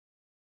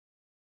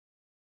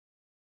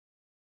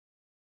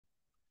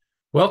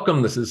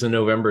Welcome. This is the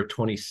November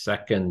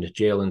 22nd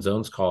Jail and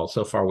Zones call.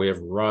 So far, we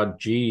have Rod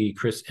G,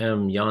 Chris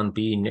M, Jan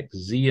B, Nick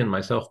Z, and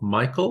myself,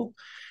 Michael.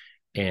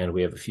 And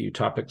we have a few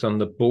topics on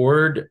the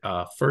board.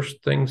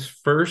 First things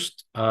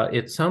first,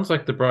 it sounds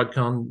like the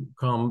Broadcom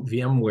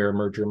VMware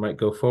merger might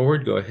go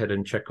forward. Go ahead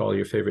and check all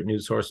your favorite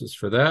news sources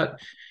for that.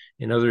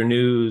 In other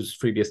news,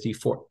 FreeBSD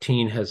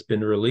 14 has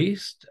been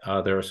released.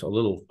 There's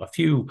a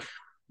few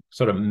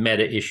sort of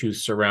meta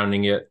issues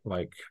surrounding it,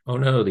 like, oh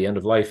no, the end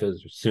of life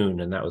is soon.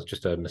 And that was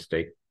just a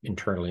mistake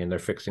internally, and they're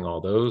fixing all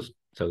those.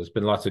 So there's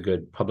been lots of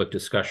good public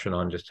discussion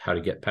on just how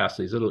to get past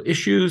these little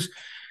issues.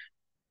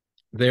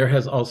 There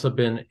has also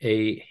been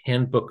a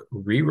handbook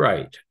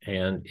rewrite,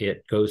 and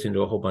it goes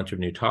into a whole bunch of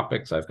new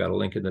topics. I've got a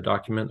link in the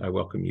document. I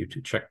welcome you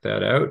to check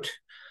that out.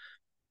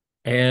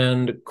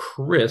 And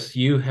Chris,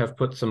 you have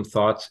put some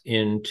thoughts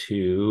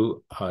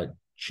into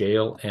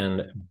jail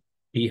and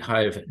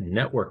beehive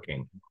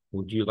networking.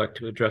 Would you like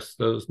to address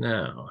those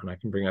now? And I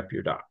can bring up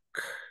your doc.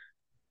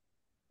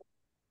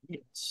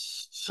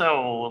 Yes.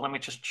 So let me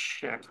just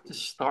check.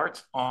 This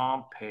starts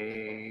on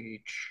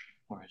page,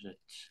 where is it?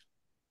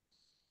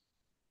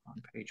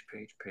 On page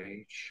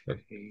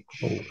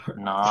Oh,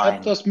 9.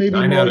 Chapters may be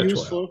 9 more out of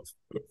useful.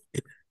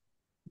 12.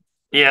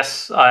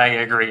 Yes, I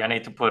agree. I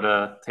need to put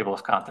a table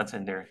of contents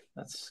in there.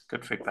 That's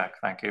good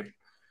feedback. Thank you.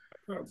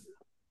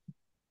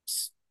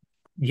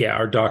 Yeah,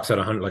 our doc's at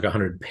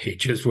 100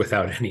 pages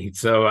without any.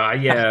 So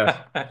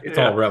yeah, it's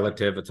Yeah. all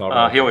relative. It's all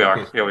relative. Here we are.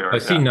 Okay. Here we are. I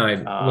see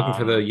yeah. 9. Looking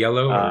for the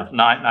yellow or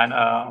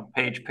 9.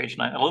 Page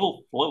 9. A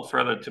little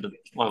further to the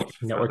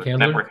network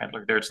handler. Network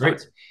handler. There it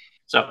starts. Great.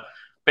 So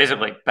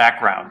basically,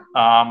 background.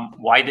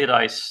 Why did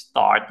I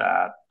start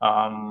that?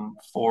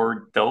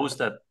 For those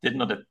that did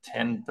not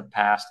attend the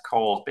past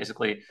calls,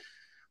 basically,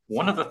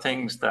 one of the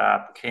things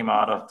that came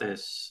out of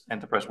this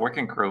enterprise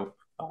working group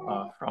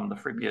from the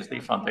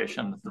FreeBSD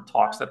Foundation, the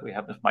talks that we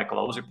had with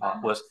Michael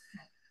Ozipov, was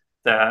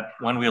that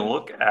when we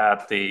look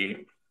at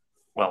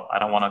well, I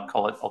don't want to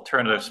call it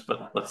alternatives,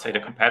 but let's say the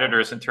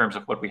competitors in terms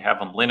of what we have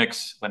on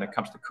Linux when it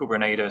comes to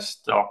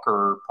Kubernetes,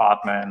 Docker,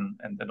 Podman,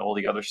 and then all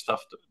the other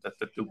stuff that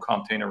do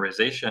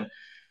containerization,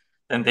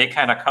 then they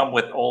kind of come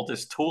with all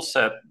this tool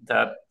set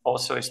that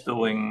also is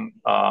doing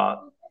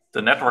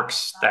the network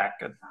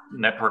stack,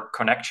 network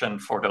connection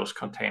for those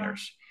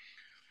containers.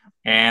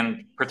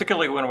 And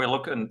particularly when we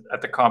look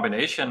at the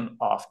combination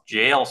of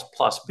jails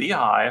plus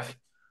beehive,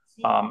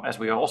 as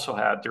we also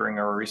had during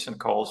our recent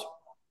calls,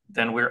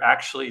 then we're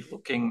actually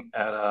looking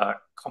at a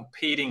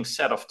competing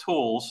set of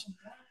tools,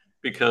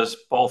 because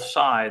both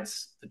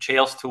sides, the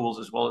jails tools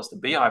as well as the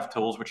beehive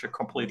tools, which are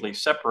completely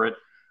separate,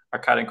 are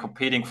kind of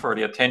competing for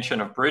the attention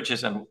of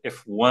bridges. And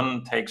if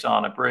one takes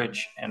on a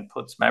bridge and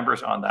puts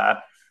members on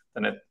that,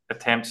 then it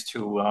attempts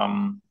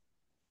to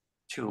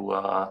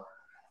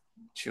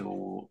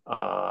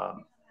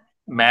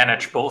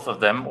manage both of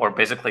them, or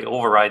basically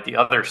override the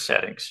other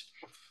settings.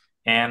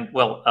 And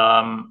well,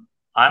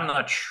 I'm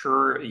not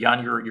sure,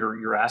 Jan,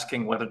 you're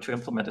asking whether to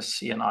implement a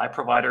CNI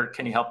provider.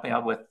 Can you help me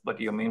out with what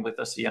do you mean with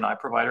a CNI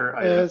provider?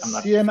 I'm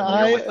not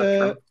familiar with that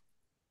term.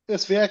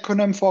 Is the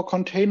acronym for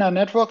Container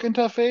Network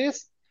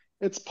Interface.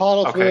 It's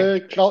part of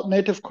the cloud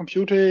native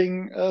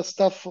computing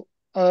stuff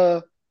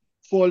for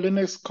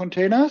Linux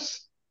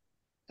containers.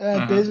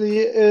 And basically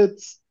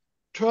it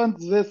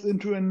turns this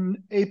into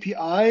an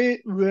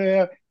API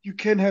where you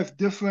can have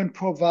different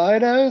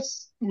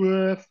providers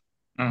with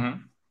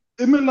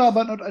similar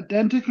but not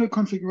identical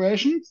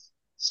configurations.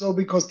 So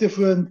because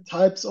different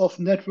types of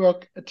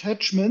network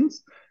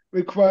attachments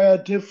require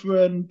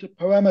different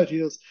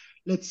parameters.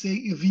 Let's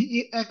say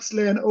the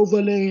VXLAN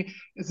overlay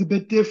is a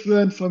bit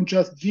different from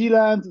just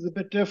VLANs, is a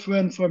bit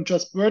different from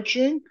just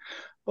bridging.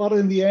 But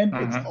in the end,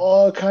 it's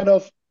all kind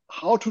of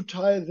how to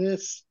tie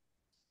this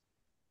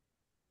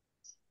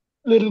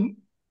little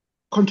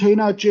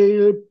container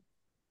jail,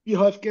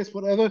 beehive, guess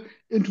whatever,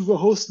 into the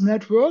host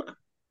network.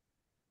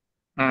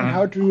 And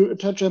how to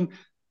attach them,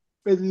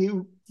 basically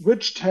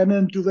which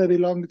tenant do they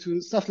belong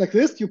to, stuff like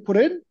this you put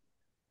in,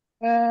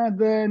 and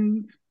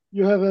then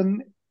you have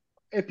an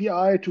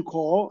API to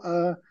call.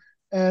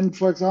 And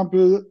for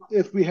example,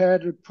 if we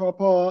had a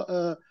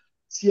proper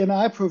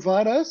CNI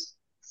providers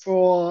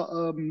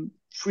for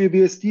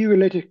FreeBSD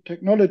related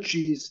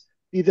technologies,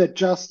 be that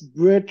just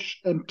bridge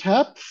and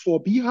tap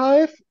for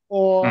beehive,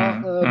 or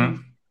a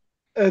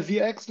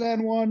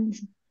VXLAN one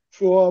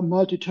for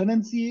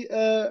multi-tenancy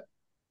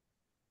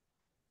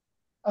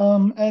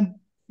and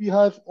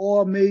beehive,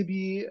 or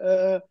maybe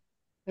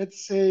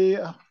let's say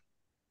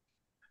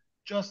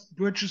just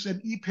bridges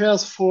and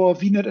e-pairs for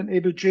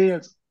VNet-enabled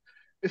jails.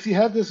 If you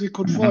have this, we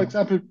could, for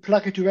example,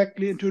 plug it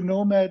directly into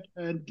Nomad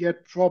and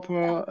get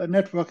proper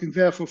networking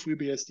there for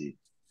FreeBSD.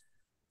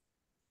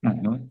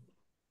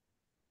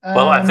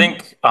 Well, I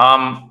think,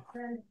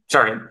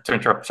 sorry to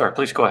interrupt. Sorry,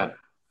 please go ahead.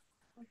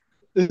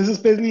 This is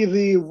basically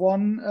the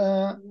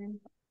one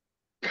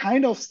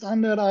kind of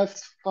standard I've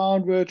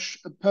found, which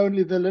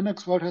apparently the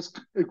Linux world has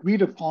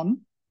agreed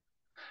upon.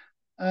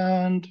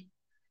 And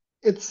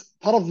it's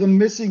part of the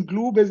missing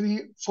glue,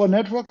 basically, for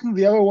networking.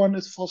 The other one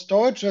is for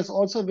storage. There's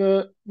also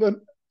the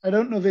I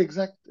don't know the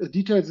exact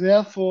details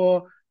there.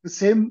 For the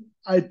same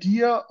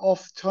idea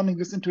of turning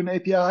this into an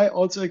API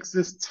also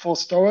exists for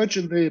storage,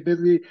 and they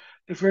basically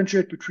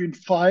differentiate between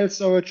file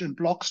storage and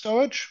block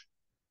storage.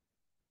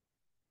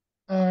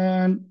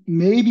 And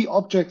maybe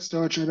object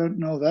storage, I don't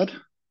know that.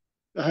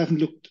 I haven't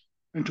looked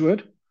into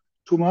it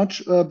too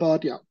much,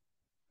 but yeah.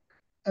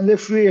 And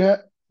if we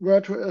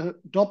were to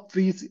adopt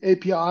these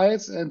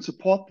APIs and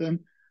support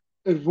them,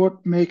 it would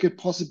make it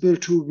possible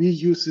to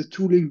reuse the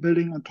tooling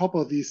building on top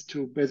of these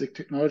two basic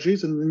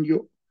technologies. And then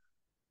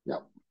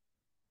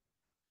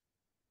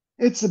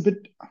it's a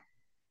bit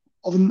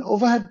of an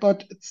overhead,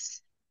 but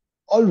it's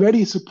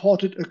already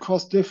supported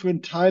across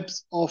different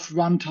types of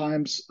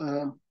runtimes.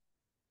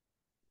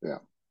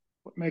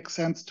 What makes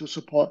sense to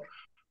support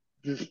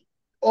this,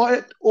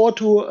 or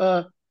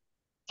to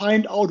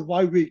find out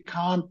why we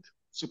can't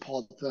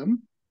support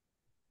them.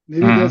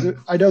 Maybe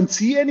I don't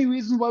see any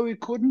reason why we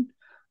couldn't,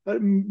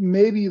 but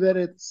maybe that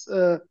it's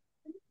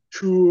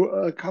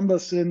too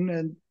cumbersome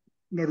and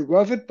not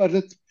worth it. But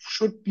it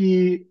should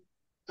be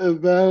a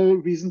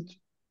well-reasoned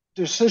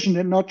decision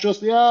and not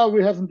just, we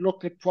haven't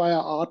looked at prior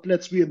art,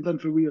 let's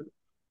reinvent the wheel.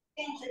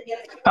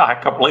 I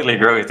completely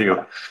agree with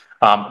you.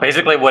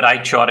 Basically, what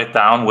I jotted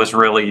down was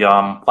really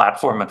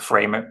platform and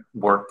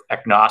framework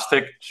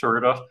agnostic,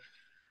 sort of.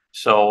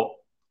 So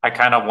I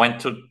kind of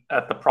went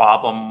at the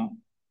problem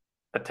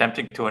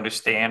attempting to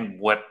understand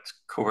what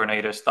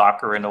Kubernetes,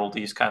 Docker, and all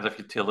these kinds of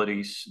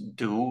utilities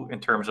do in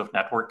terms of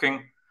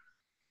networking,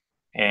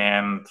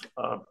 and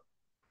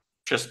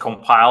just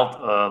compiled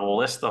a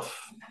list of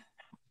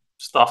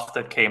stuff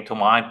that came to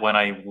mind when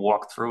I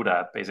walked through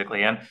that,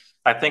 basically. And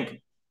I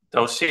think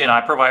those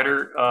CNI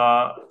provider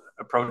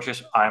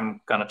approaches,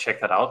 I'm going to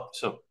check that out.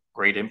 So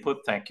great input.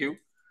 Thank you.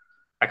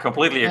 I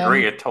completely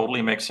agree. It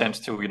totally makes sense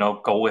to,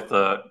 go with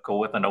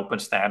an open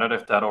standard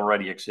if that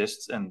already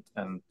exists and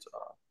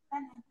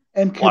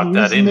plug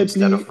that in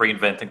instead of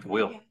reinventing the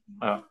wheel.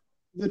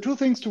 The two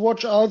things to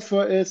watch out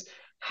for is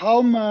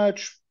how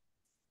much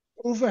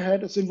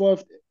overhead is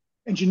involved,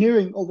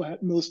 engineering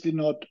overhead, mostly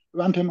not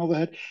runtime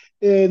overhead,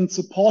 in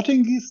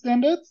supporting these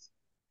standards.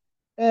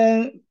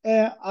 And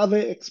are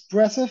they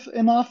expressive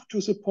enough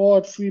to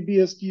support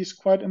FreeBSD's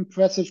quite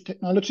impressive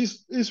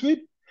technologies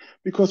suite?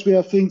 Because we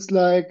have things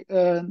like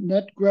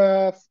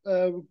NetGraph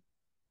to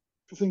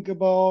think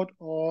about,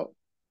 or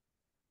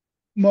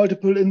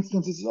multiple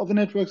instances of a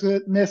network,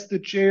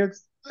 nested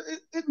jails.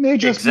 It may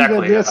just be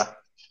that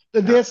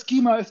their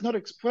schema is not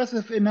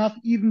expressive enough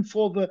even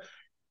for the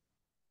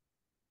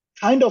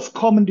kind of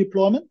common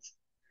deployments.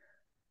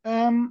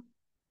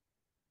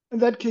 In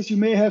that case, you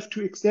may have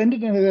to extend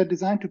it, and they're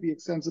designed to be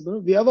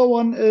extensible. The other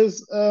one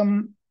is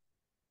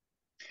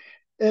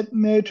it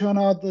may turn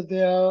out that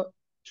they're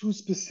too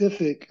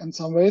specific in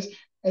some ways,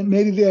 and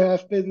maybe they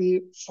have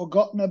basically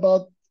forgotten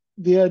about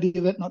the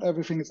idea that not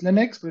everything is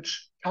Linux,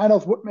 which kind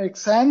of would make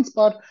sense,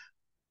 but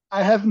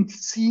I haven't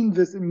seen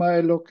this in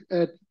my look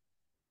at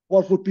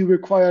what would be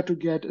required to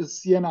get a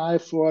CNI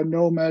for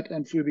Nomad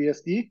and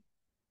FreeBSD.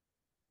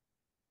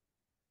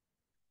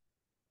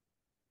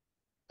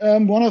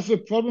 One of the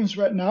problems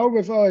right now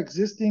with our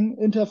existing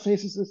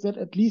interfaces is that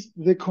at least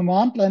the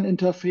command line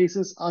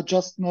interfaces are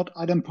just not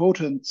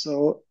idempotent.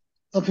 So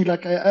something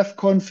like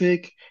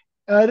ifconfig,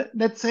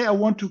 let's say I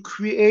want to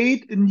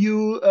create a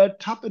new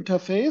tab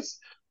interface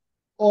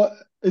or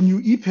a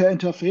new ePair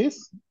interface.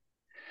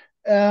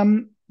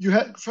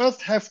 You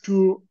first have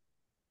to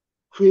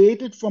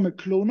create it from a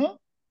cloner,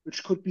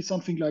 which could be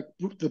something like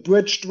the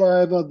bridge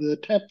driver, the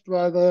tab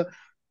driver,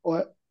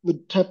 or the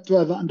tab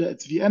driver under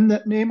its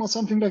VMnet name or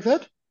something like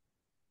that.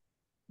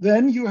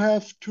 Then you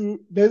have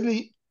to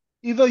basically,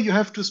 either you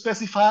have to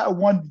specify, I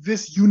want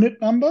this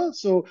unit number.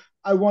 So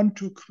I want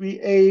to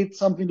create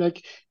something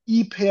like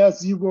ePair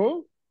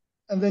 0,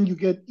 and then you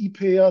get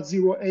ePair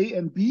 0A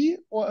and B,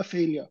 or a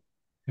failure.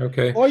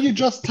 Okay. Or you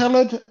just tell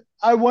it,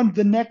 I want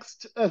the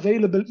next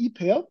available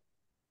ePair.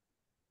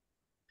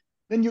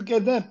 Then you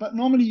get that. But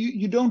normally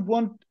you don't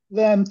want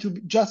them to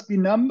just be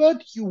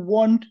numbered. You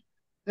want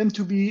them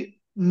to be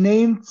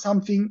named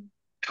something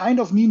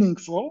kind of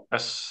meaningful.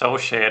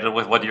 Associated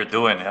with what you're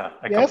doing, yeah.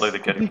 I completely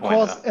get your point.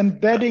 Because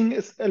embedding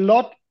is a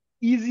lot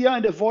easier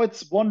and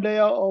avoids one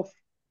layer of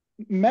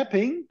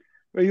mapping,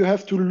 where you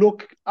have to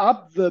look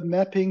up the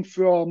mapping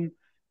from,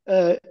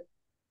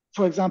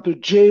 for example,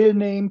 jail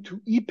name to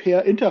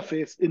ePair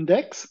interface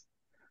index.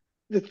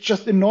 It's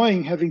just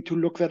annoying having to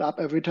look that up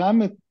every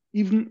time.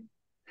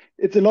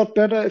 It's a lot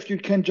better if you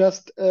can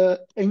just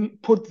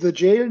put the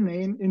jail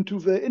name into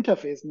the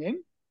interface name.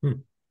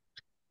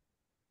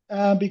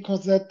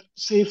 Because that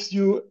saves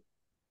you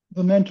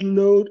the mental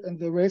load and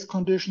the race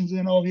conditions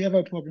and all the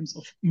other problems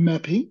of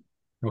mapping.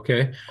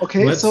 Okay.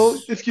 Let's so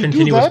if you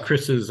continue do that, with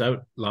Chris's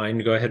outline.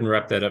 Go ahead and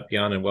wrap that up,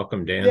 Jan, and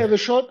welcome Dan. Yeah,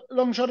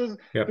 long shot is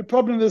the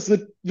problem is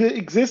that the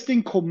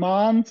existing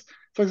commands.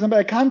 For example,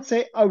 I can't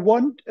say I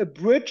want a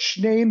bridge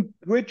named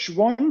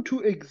bridge1 to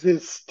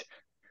exist,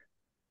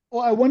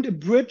 or I want a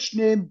bridge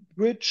named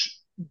bridge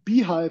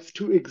beehive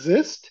to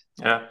exist.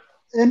 Yeah.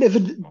 And if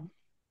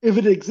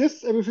it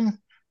exists, everything.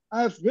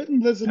 I've written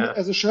this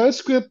as a shell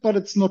script, but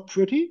it's not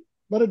pretty,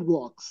 but it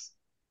works.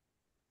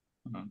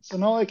 Mm-hmm. So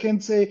now I can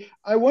say,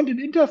 I want an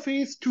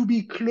interface to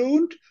be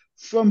cloned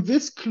from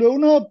this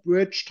cloner,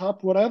 bridge,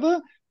 top,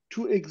 whatever,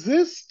 to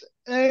exist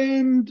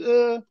and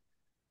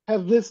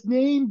have this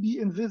name, be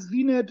in this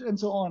VNet, and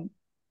so on.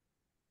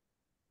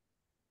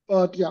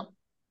 But yeah,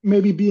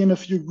 maybe be in a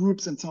few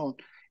groups and so on.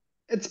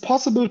 It's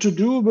possible to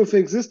do with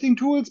existing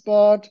tools,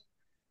 but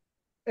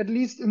at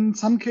least in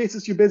some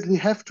cases, you basically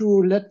have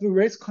to let the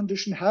race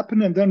condition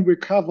happen and then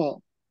recover.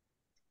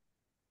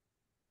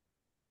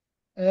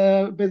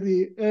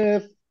 Basically,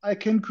 if I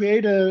can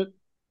create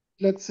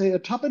let's say, a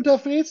top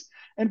interface,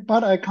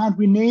 but I can't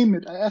rename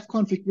it.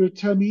 ifconfig will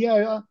tell me,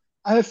 yeah,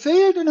 I have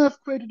failed and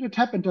I've created a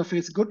tab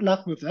interface. Good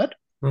luck with that.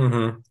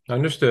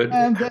 Understood.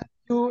 And then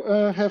you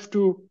have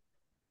to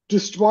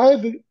destroy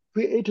the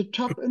created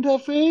top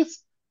interface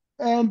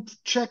and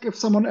check if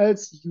someone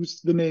else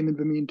used the name in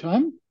the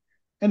meantime.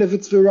 And if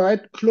it's the right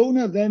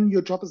cloner, then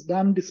your job is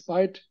done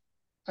despite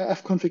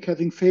ifconfig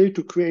having failed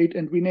to create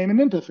and rename an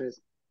interface.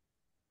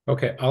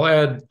 Okay, I'll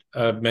add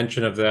a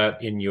mention of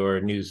that in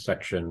your news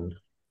section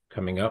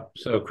coming up.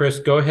 So Chris,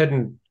 go ahead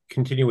and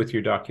continue with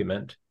your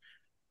document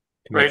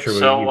to make sure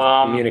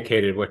we've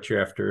communicated what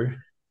you're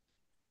after.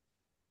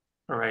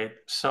 Right.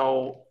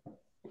 So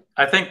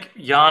I think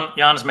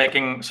Jan's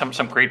making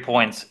some great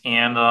points,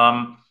 and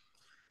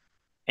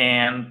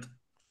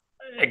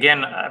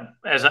again,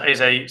 as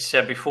I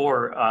said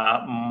before,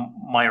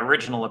 my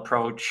original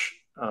approach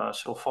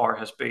so far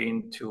has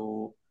been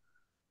to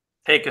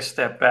take a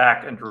step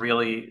back and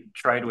really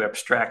try to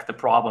abstract the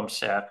problem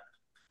set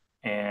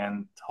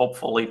and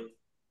hopefully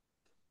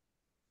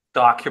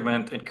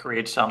document and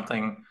create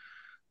something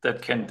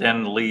that can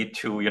then lead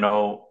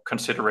to,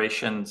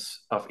 considerations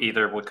of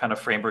either what kind of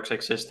frameworks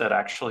exist that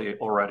actually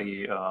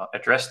already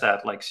address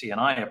that, like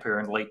CNI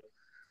apparently,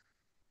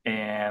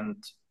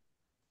 and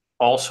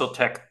also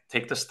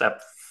take the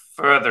step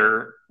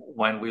further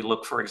when we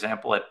look, for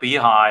example, at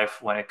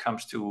bhyve when it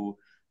comes to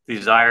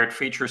desired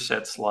feature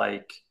sets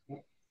like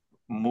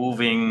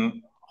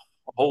moving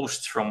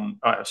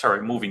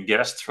moving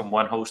guests from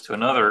one host to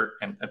another,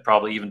 and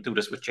probably even do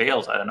this with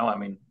jails. I don't know. I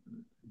mean,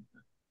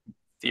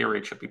 theory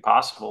it should be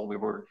possible. We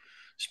were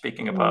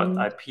speaking about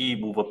IP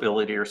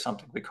movability or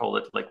something. We call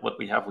it like what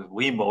we have with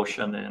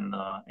vMotion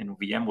in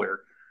VMware.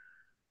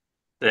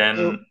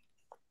 Then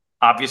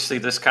obviously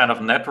this kind of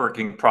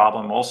networking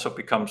problem also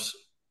becomes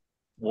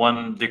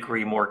 1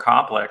 degree more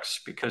complex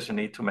because you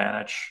need to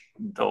manage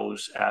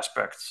those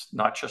aspects,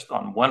 not just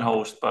on one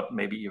host, but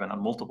maybe even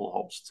on multiple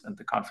hosts, and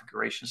the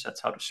configuration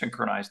sets, how to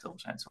synchronize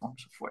those, and so on and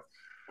so forth.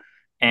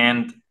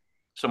 And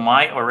so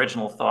my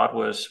original thought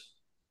was,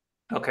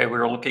 okay, we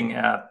were looking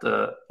at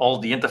all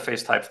the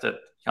interface types that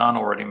Jan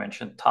already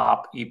mentioned,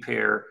 top,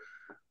 ePair.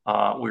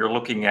 We were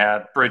looking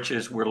at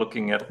bridges. We're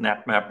looking at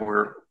NetMap.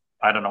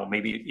 I don't know,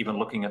 maybe even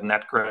looking at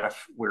NetGraph.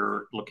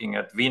 We're looking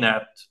at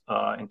VNet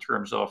in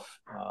terms of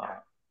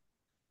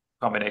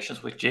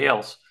combinations with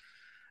jails.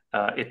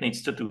 It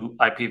needs to do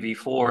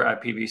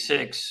IPv4,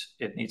 IPv6.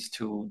 It needs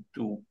to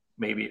do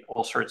maybe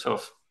all sorts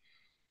of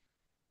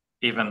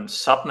even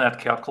subnet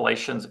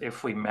calculations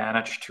if we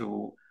manage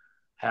to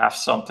have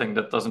something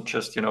that doesn't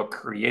just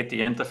create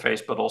the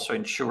interface, but also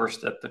ensures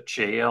that the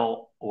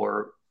jail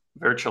or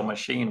virtual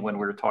machine, when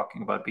we're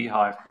talking about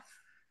bhyve,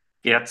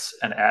 gets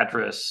an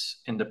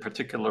address in the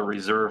particular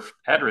reserved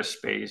address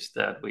space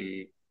that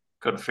we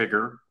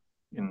configure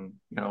in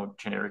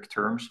generic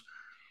terms.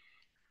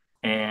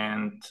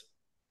 And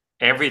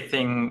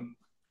everything,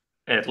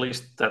 at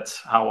least that's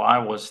how I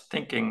was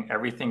thinking,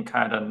 everything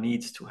kind of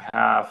needs to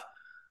have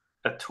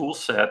a tool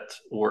set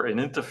or an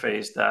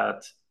interface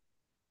that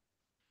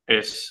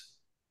is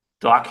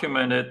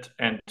documented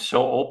and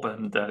so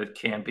open that it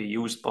can be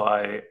used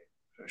by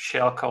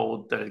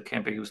shellcode, that it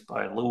can be used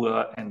by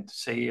Lua and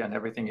C and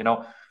everything,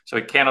 So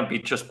it cannot be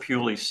just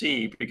purely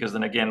C, because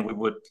then again, we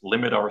would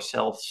limit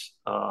ourselves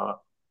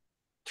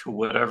to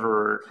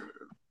whatever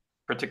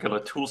particular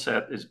tool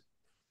set is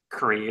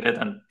created.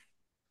 And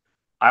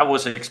I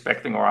was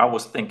expecting, or I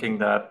was thinking,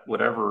 that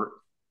whatever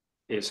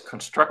is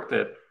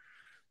constructed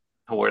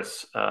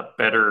towards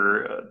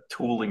better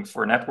tooling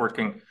for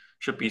networking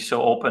should be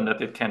so open that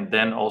it can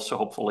then also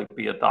hopefully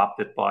be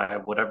adopted by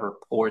whatever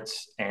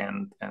ports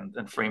and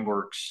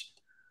frameworks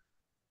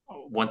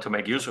want to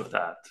make use of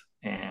that.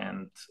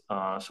 And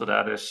so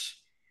that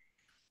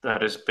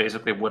is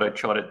basically what I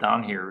jotted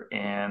down here.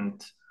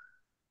 And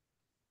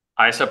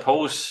I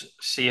suppose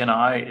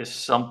CNI is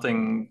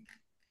something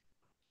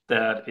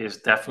that is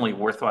definitely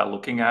worthwhile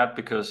looking at,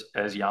 because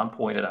as Jan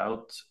pointed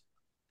out,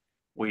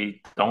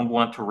 we don't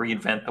want to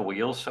reinvent the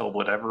wheel. So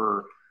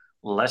whatever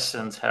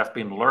lessons have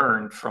been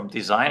learned from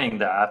designing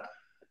that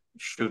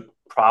should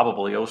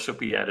probably also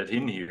be added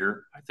in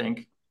here, I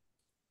think.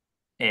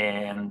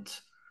 And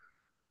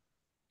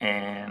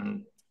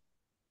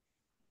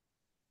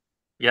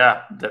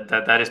yeah,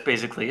 that is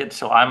basically it.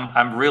 So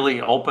I'm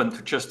really open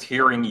to just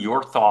hearing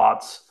your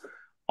thoughts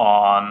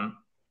on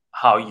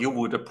how you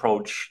would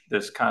approach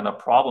this kind of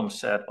problem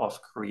set of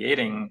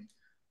creating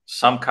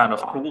some kind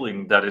of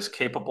tooling that is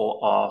capable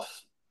of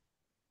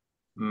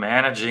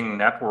managing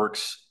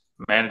networks,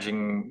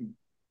 managing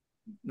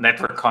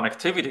network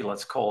connectivity,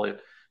 let's call it,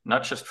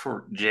 not just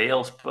for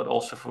jails, but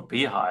also for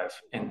Beehive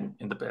in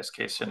the best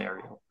case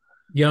scenario.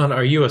 Jan,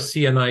 are you a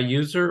CNI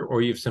user,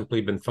 or you've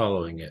simply been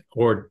following it?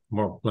 Or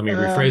more, let me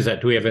rephrase that.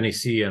 Do we have any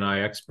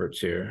CNI experts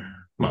here?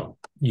 Well,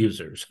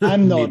 users.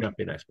 I'm not. Need not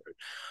be an expert.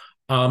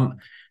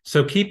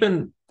 So keep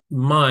in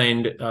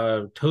mind,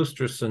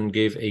 Toasterson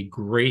gave a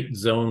great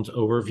zones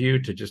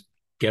overview to just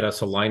get us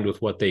aligned with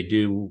what they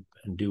do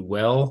and do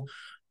well.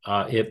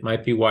 It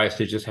might be wise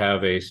to just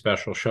have a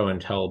special show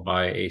and tell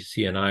by a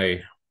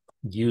CNI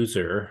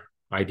user,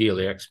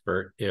 ideally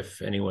expert,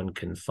 if anyone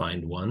can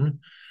find one.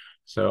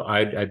 So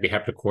I'd be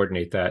happy to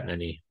coordinate that in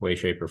any way,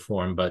 shape, or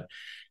form. But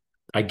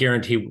I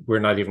guarantee we're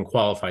not even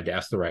qualified to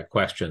ask the right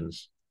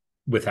questions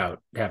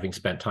without having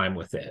spent time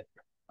with it.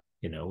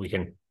 You know, we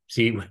can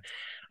see,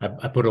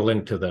 I put a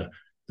link to the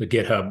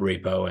GitHub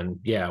repo, and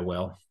yeah,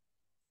 well,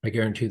 I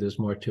guarantee there's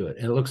more to it.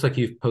 And it looks like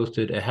you've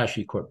posted a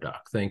HashiCorp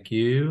doc. Thank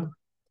you.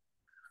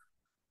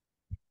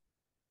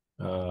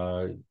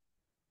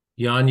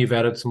 Jan, you've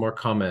added some more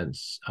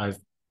comments. I've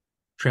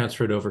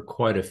transferred over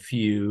quite a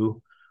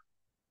few.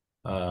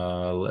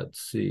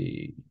 Let's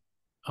see.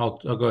 I'll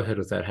go ahead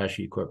with that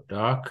HashiCorp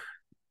doc.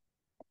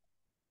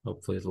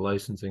 Hopefully the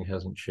licensing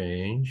hasn't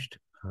changed.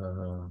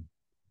 Can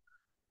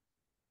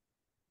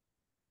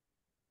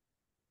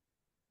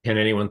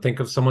anyone think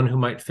of someone who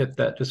might fit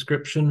that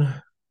description?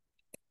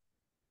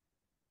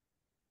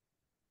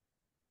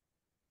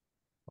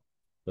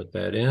 Put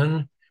that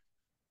in.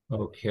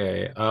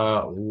 Okay,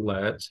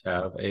 let's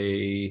have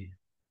a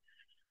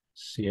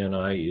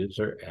CNI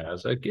user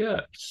as a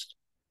guest.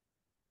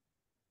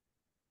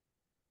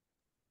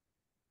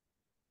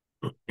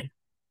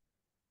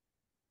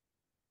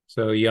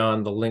 So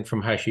Jan, the link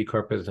from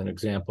HashiCorp is an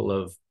example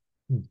of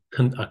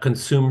a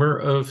consumer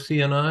of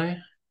CNI?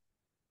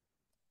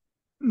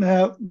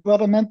 Now,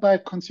 what I meant by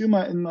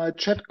consumer in my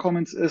chat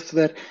comments is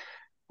that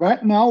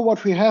right now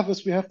what we have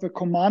is we have the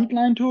command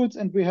line tools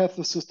and we have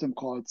the system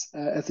calls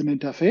as an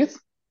interface.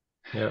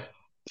 Yeah.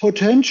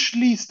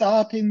 Potentially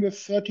starting with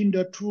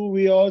 13.2,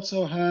 we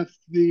also have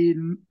the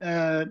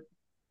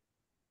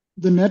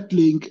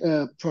Netlink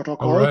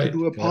protocol to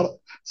do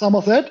some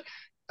of that,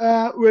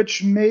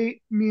 which may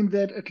mean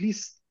that at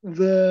least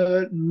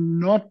the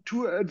not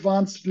too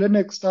advanced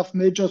Linux stuff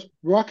may just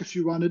work if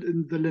you run it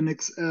in the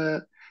Linux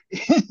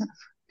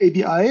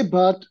API,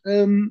 but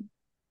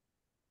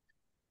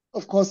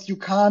of course you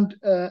can't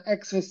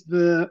access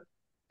the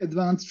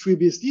advanced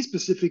FreeBSD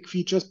specific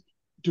features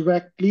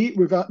directly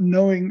without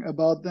knowing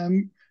about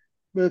them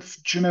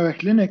with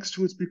generic Linux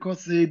tools,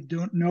 because they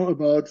don't know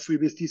about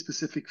FreeBSD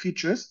specific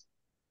features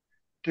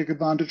to take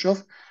advantage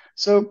of.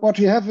 So what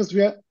we have is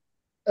we have,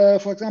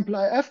 for example,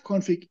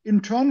 ifconfig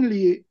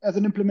internally as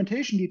an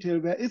implementation detail.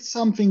 There is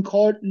something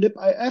called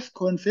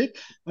libifconfig,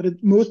 but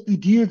it mostly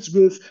deals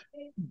with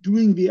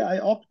doing the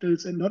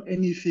ioctls and not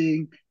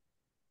anything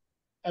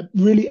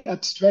really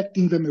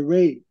abstracting them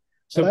away.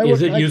 So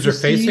is it user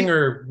facing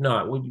or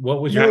not?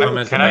 What was your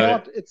comment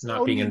about it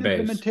not being in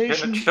base? It's only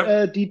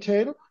implementation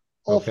detail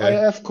of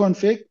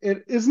ifconfig.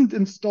 It isn't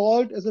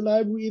installed as a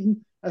library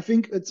even. I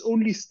think it's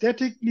only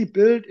statically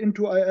built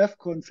into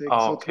ifconfig.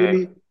 Oh, okay. So it's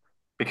really,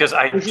 because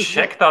I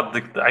checked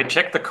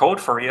the code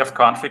for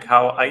ifconfig,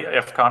 how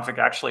ifconfig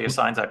actually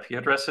assigns IP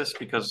addresses,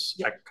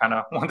 because I kind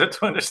of wanted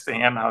to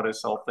understand how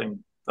this whole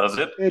thing does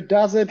it. It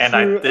does it, and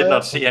through, I did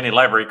not see any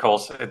library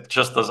calls. It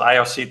just does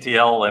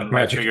ioctl, and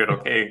I figured,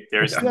 okay,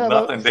 there's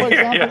nothing there. For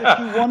example, if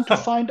you want to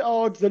find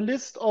out the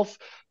list of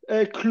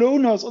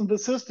cloners on the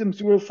systems,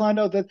 you will find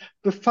out that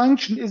the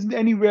function isn't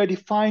anywhere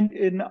defined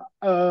in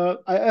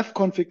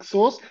ifconfig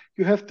source.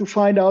 You have to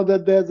find out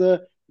that there's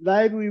a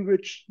library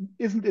which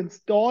isn't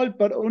installed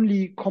but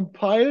only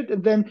compiled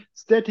and then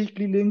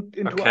statically linked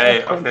into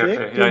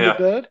ifconfig during the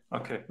build.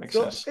 Okay, makes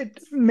sense. It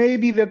may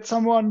be that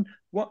someone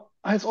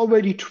has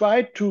already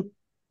tried to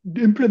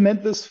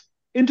implement this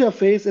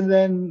interface and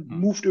then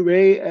moved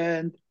away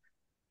and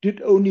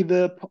did only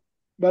the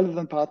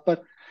relevant part.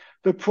 But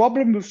the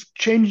problem with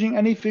changing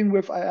anything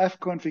with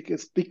ifconfig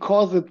is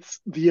because it's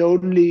the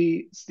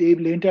only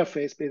stable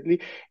interface,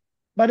 basically,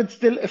 but it's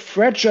still a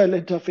fragile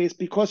interface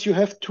because you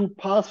have to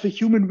pass the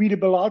human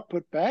readable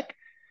output back.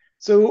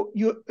 So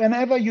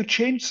whenever you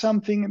change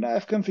something in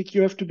ifconfig,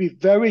 you have to be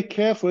very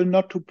careful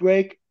not to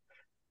break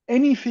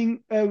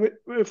anything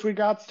with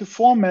regards to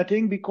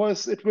formatting,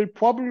 because it will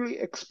probably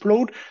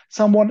explode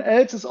someone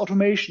else's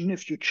automation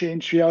if you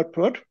change the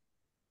output.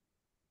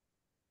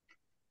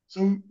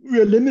 So we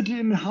are limited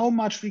in how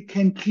much we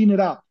can clean it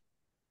up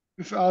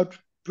without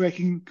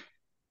breaking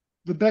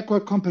the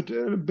backward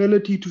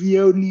compatibility to the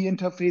only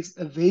interface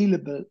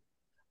available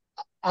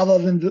other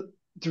than the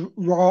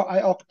raw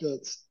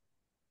ioctls.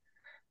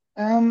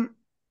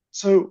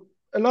 So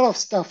a lot of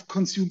stuff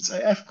consumes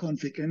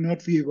ifconfig and not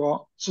the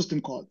raw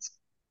system calls.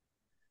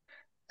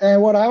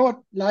 And what I would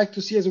like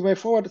to see as a way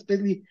forward is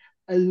basically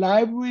a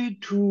library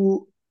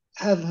to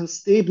have a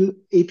stable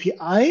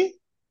API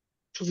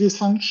to these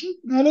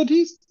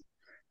functionalities,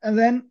 And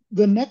then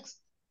the next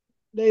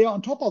layer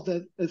on top of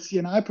that, a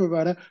CNI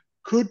provider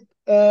could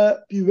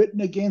be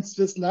written against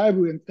this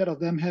library instead of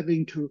them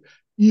having to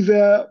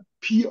either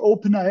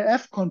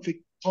p-openif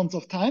config tons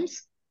of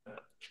times.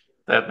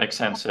 That makes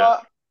sense, yeah.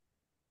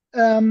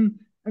 And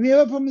the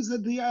other problem is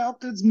that the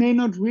ioctls may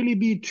not really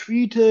be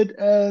treated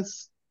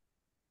as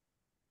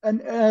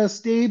a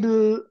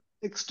stable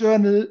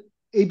external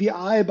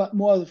ABI, but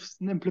more of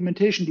an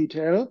implementation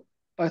detail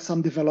by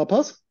some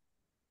developers.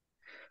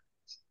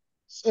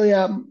 So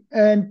yeah,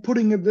 and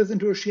putting this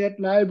into a shared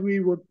library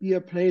would be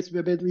a place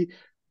where basically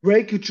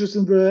breakages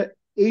in the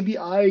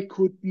ABI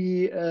could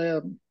be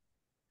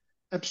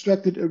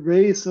abstracted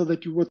away so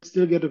that you would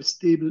still get a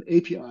stable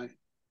API,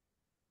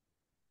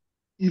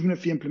 even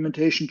if the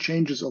implementation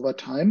changes over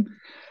time,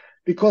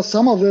 because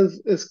some of this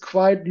is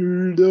quite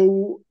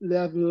low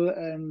level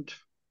and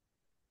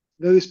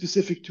very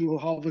specific to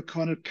how the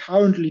kernel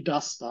currently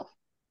does stuff.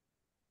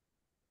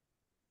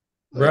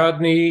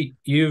 Rodney,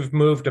 you've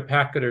moved a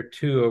packet or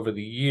two over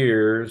the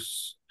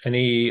years.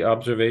 Any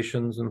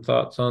observations and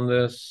thoughts on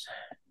this?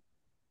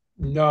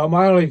 No,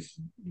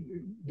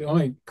 the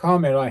only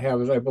comment I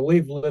have is I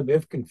believe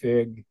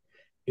libifconfig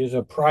is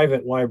a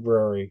private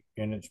library,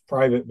 and it's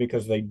private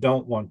because they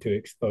don't want to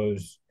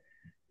expose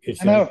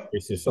its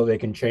interfaces, so they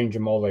can change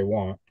them all they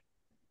want.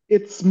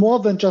 It's more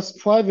than just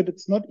private.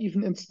 It's not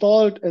even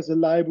installed as a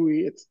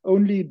library. It's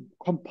only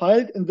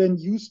compiled and then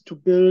used to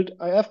build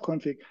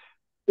ifconfig.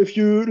 If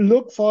you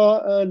look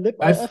for libifconfig.a,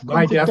 that's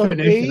by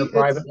definition a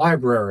private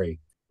library.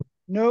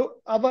 No,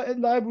 other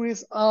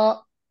libraries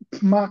are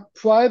marked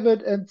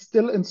private and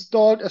still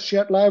installed as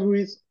shared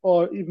libraries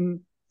or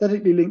even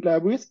statically linked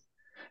libraries.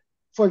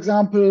 For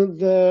example,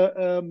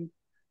 the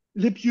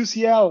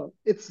libucl,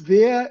 it's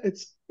there,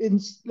 it's in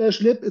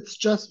 /lib, it's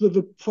just with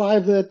a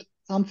private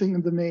something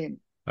in the name.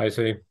 I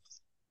see.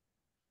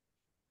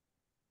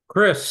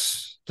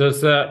 Chris,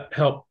 does that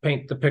help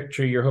paint the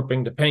picture you're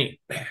hoping to paint?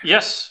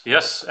 Yes,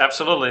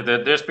 absolutely.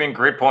 There's been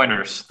great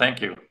pointers.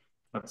 Thank you.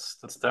 That's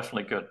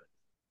definitely good.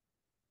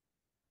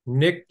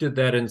 Nick, did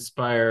that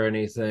inspire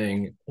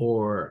anything?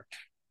 Or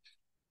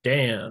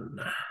Dan?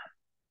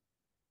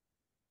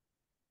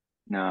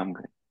 No, I'm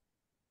good.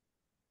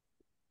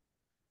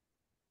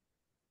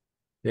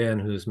 Dan,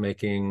 who's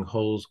making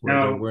holes where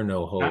there were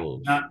no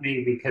holes. Not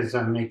me, because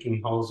I'm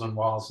making holes in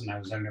walls and I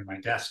was under my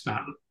desk,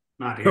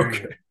 not hearing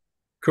it.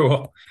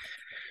 Cool.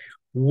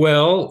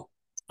 Well,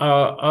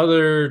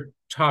 other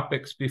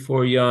topics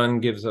before Jan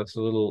gives us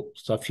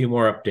a few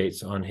more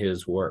updates on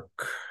his work.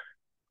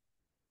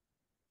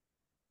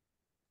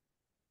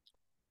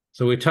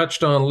 So we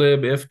touched on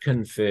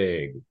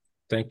libifconfig.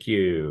 Thank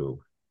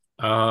you.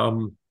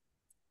 So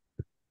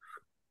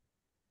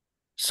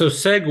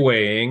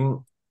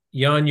segueing,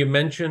 Jan, you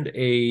mentioned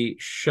a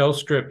shell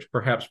script,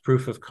 perhaps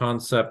proof of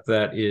concept,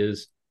 that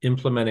is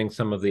implementing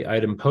some of the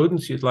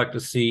idempotence you'd like to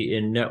see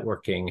in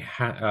networking.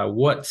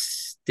 What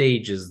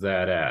stage is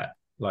that at?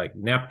 Like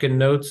napkin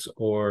notes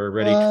or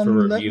ready for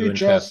review and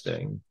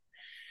testing?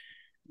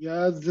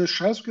 Yeah, the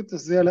shell script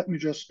is there. Let me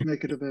just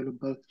make it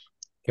available.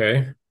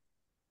 Okay.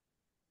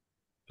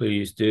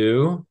 Please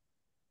do.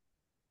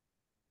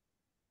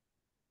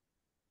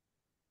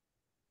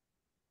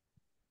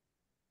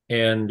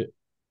 And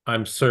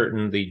I'm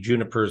certain the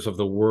Junipers of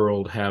the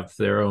world have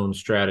their own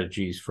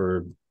strategies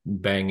for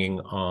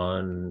banging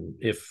on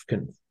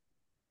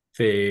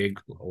ifconfig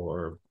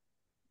or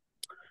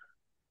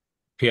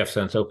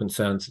pfSense,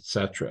 OpenSense,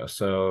 etc.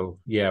 So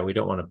yeah, we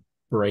don't want to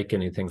break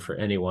anything for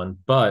anyone,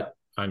 but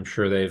I'm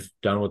sure they've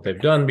done what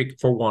they've done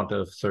for want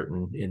of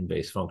certain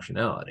in-base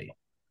functionality.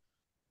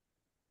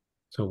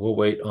 So we'll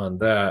wait on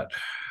that.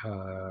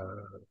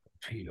 POC.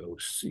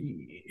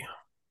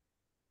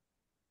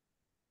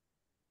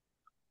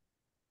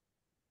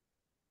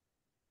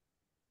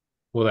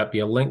 Will that be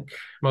a link,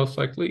 most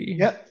likely?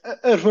 Yeah,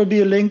 it will be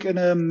a link in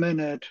a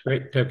minute.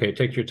 Great. Okay,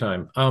 take your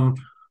time.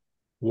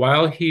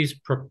 While he's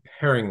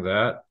preparing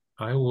that,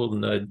 I will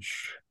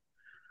nudge.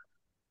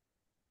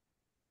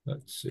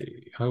 Let's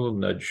see. I will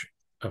nudge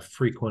a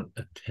frequent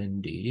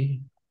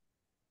attendee.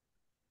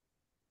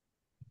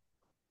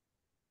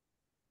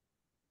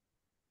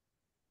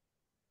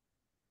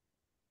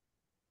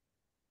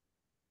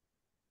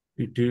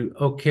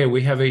 Okay,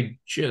 we have a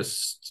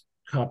gist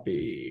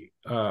copy.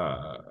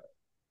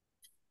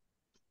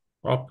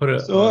 I'll put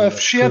it. So I've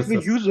shared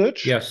the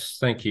usage. Yes,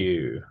 thank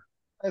you.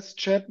 As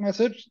chat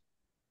message.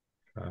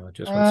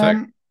 Just one sec.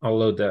 I'll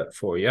load that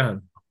for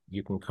you.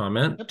 You can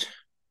comment. Yep.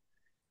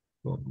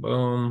 Boom,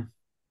 boom.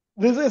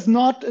 This is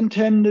not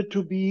intended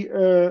to be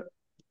a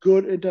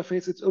good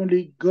interface. It's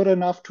only good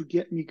enough to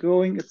get me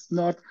going. It's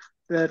not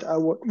that I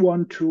would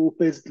want to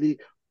basically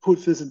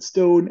put this in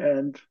stone,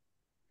 and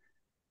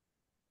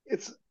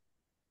it's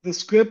the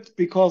script,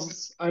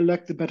 because I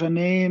like the better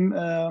name.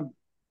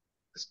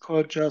 It's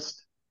called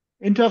just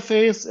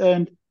interface,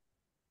 and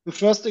the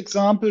first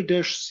example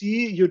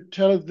 -c, you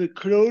tell the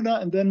cloner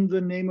and then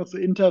the name of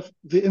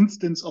the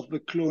instance of the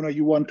cloner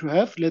you want to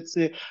have. Let's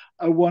say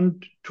I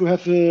want to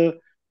have a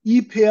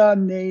e-pair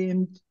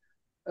named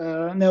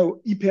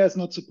No, ePair is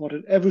not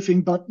supported.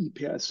 Everything but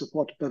ePair is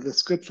supported by the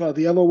script file.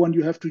 The other one,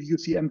 you have to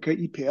use the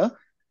MK ePair.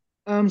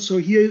 So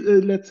here,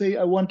 let's say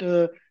I want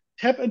a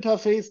tab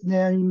interface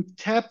named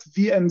tab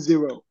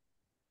VM0.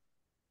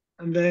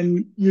 And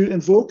then you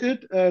invoke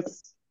it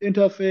as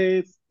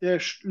interface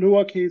dash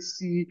lowercase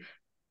c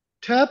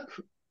tab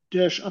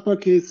dash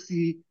uppercase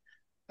c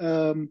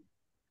tab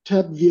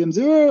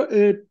VM0.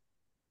 It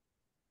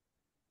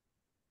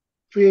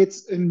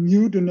creates a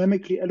new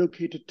dynamically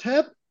allocated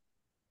tab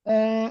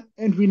and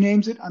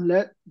renames it,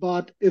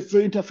 but if the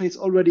interface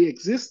already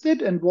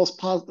existed and was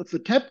part of the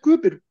tab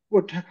group, it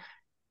would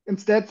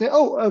instead say,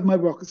 oh, my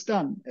work is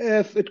done.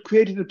 If it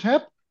created a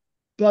tab,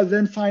 but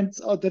then finds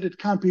out that it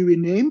can't be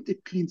renamed,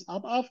 it cleans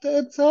up after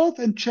itself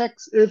and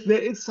checks if there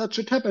is such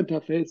a tab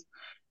interface.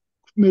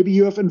 Maybe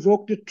you have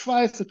invoked it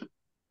twice, it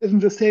isn't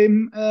the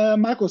same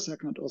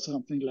microsegment or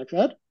something like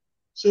that.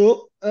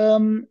 So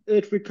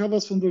it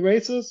recovers from the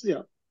races,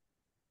 yeah.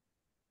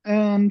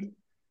 And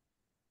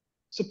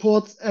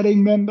supports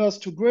adding members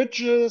to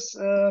bridges,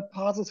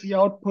 passes the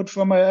output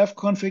from IF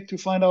config to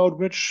find out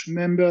which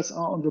members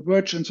are on the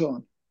bridge and so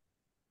on.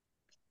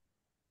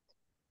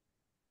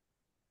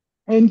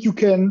 And you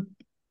can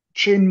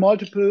chain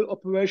multiple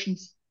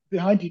operations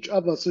behind each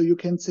other. So you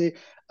can say,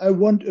 I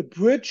want a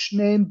bridge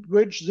named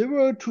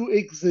bridge0 to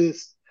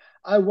exist.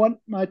 I want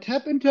my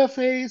tab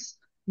interface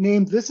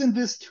named this and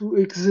this to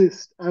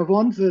exist. I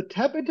want the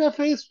tab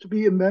interface to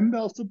be a member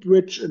of the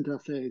bridge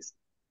interface.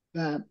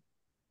 Yeah.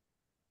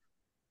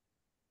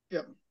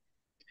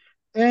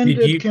 And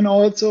it can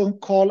also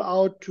call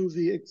out to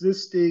the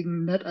existing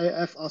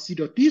netif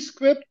rc.d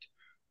script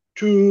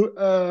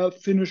to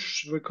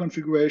finish the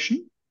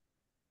configuration.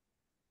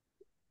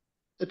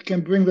 It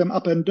can bring them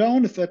up and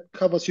down if that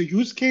covers your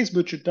use case,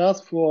 which it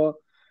does for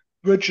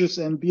bridges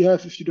and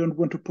Beehive if you don't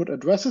want to put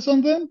addresses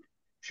on them.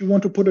 If you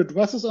want to put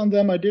addresses on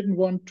them, I didn't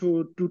want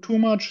to do too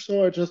much,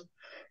 so I just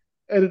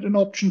added an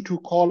option to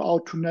call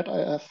out to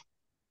netif.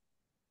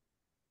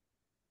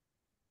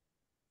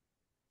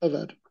 Like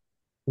that.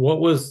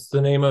 What was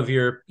the name of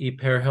your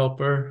ePair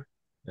helper?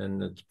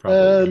 And it's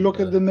probably look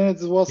at the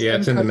minutes. It was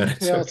it's in the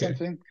minutes. Okay. Or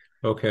something.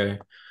 Okay.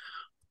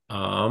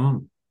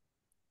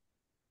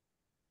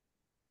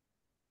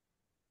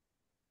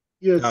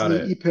 Here's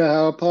the ePair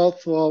helper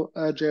for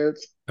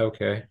Jails.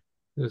 Okay.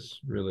 This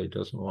really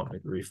doesn't want me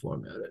to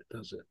reformat it,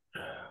 does it?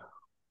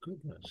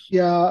 Goodness.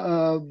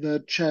 Yeah,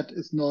 the chat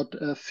is not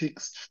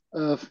fixed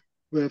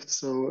with,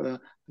 so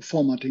the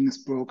formatting is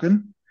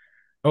broken.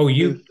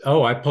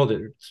 Oh, I pulled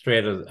it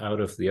straight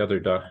out of the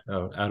other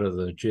out of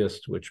the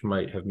gist, which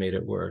might have made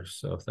it worse.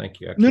 So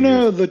thank you. Actually,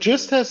 no, the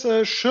gist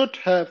should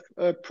have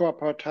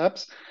proper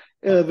tabs.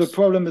 The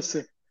problem is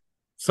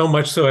so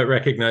much so it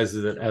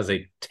recognizes it as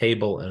a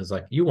table and is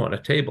like, you want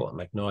a table? I'm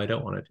like, no, I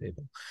don't want a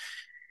table.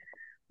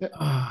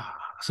 Yeah.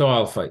 So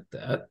I'll fight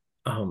that.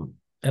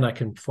 And I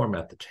can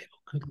format the table.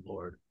 Good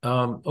Lord.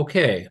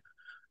 Okay.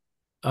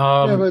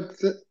 Yeah, but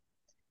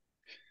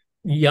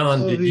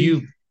Jan, did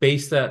you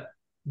base that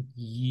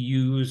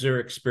user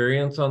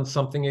experience on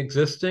something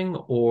existing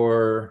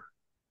or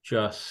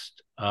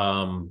just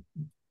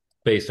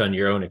based on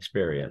your own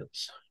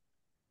experience?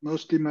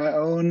 Mostly my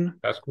own.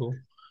 That's cool.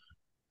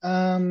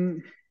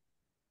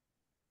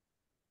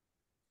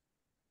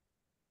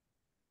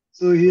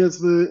 So here's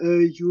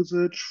the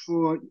usage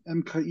for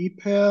MK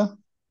ePair.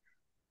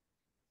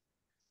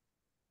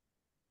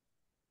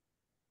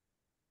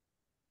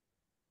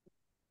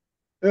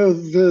 Oh,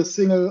 the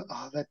single,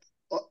 that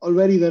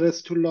already that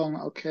is too long.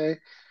 Okay.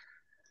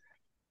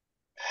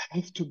 I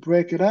have to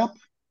break it up.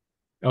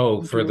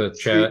 Oh, for the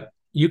chat.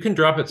 You can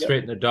drop it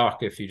straight in the doc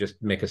if you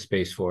just make a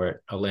space for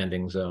it, a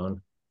landing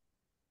zone.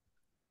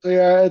 So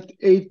yeah, it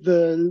ate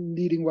the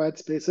leading white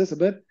spaces a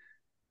bit,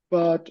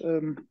 but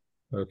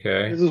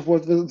okay. This is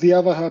what the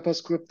other helper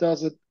script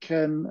does. It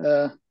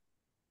can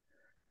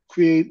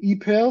create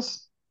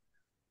ePairs.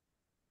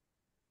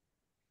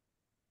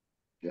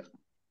 Yeah.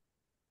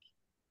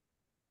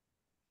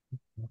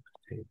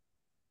 Okay.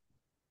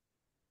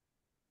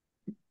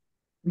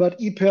 But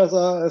ePairs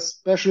are a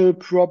special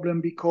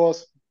problem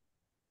because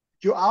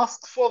you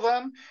ask for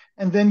them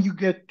and then you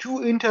get two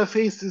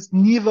interfaces,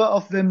 neither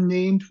of them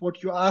named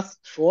what you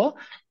asked for,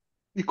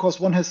 because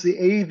one has the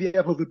A, the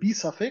other the B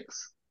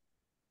suffix.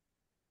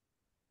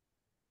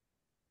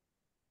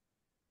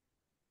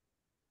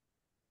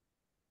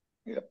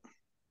 Yep.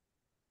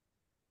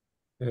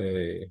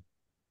 Hey.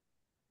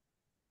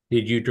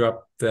 Did you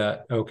drop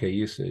that? Okay,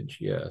 usage,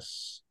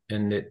 yes.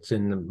 And it's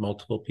in the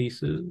multiple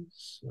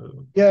pieces.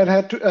 So. Yeah,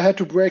 I had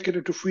to break it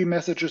into 3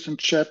 messages in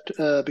chat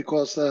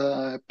because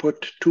I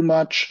put too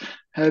much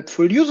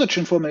helpful usage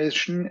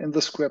information in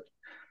the script.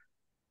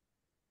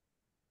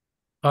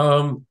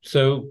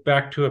 So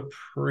back to a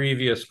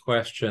previous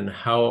question,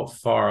 how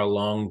far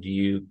along do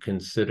you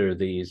consider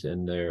these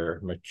in their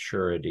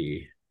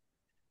maturity?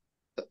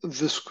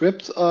 The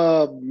scripts,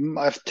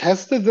 I've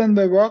tested them,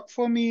 they work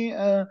for me,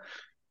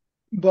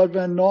 but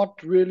they're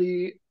not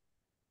really,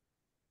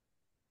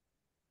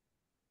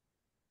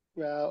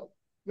 well,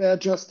 they're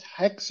just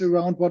hacks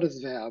around what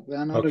is there.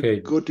 They're not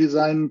a good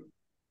design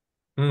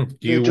Do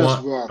They you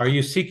just want? work. Are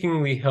you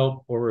seeking the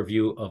help or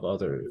review of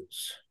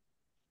others?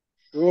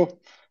 Sure.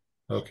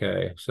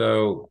 Okay,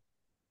 so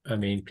I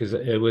mean, because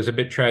it was a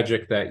bit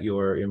tragic that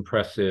your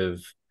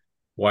impressive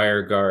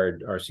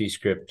WireGuard RC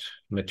script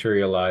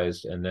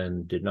materialized and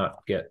then did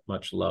not get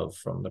much love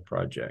from the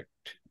project.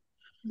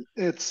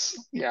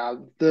 It's, yeah,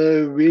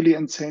 the really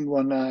insane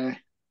one I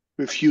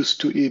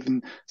refused to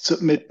even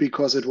submit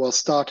because it was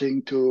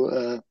starting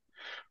to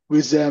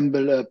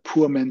resemble a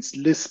poor man's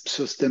Lisp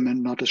system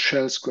and not a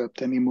shell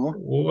script anymore.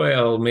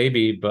 Well,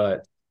 maybe,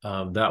 but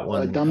that So I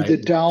one, dumbed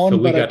it so down,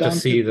 we but I got to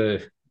dumped see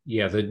it.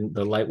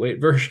 the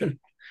lightweight version.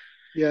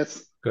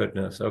 Yes.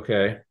 Goodness.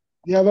 Okay.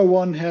 The other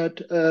one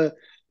had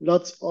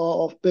lots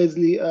of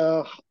basically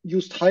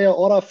used higher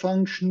order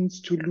functions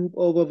to loop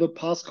over the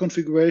path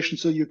configuration.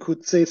 So you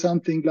could say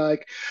something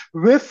like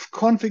with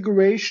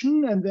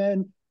configuration and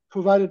then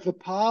provided the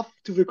path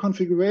to the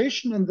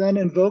configuration and then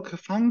invoke a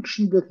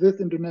function with this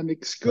in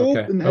dynamic scope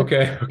Okay. and had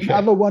Okay. Okay.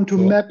 another one to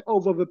Cool. map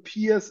over the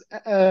peers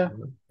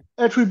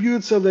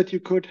attributes so that you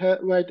could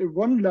write a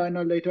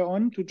one-liner later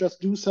on to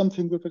just do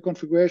something with the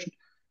configuration.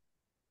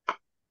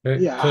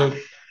 Okay. Yeah, So,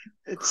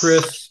 it's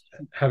Chris,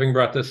 having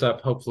brought this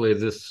up, hopefully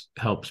this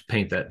helps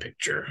paint that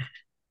picture.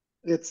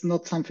 it's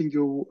not something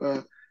you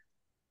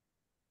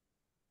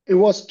it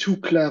was too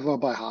clever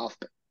by half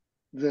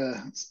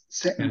the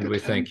second And we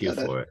thank attempt you at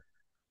it. for it.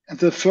 And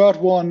the third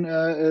one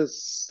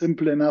is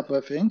simple enough,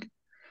 I think,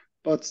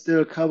 but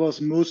still covers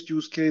most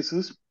use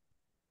cases.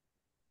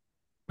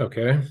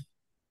 Okay.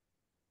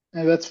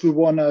 And that's the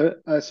one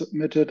I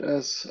submitted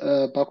as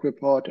a bug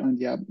report. And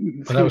yeah,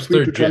 Well, that feel was free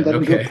to third turn gen. that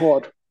into a Okay.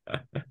 port. Yeah,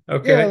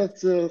 Okay.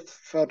 that's the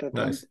third attempt.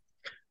 Nice.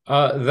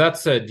 That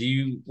said, do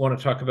you want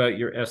to talk about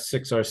your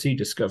S6RC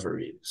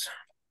discoveries?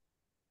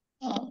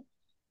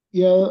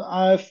 Yeah,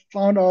 I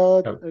found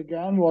out Oh,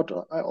 again what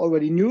I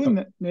already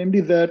knew, namely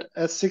that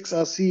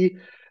S6RC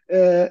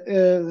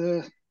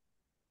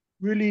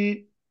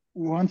really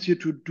wants you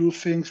to do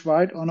things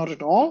right or not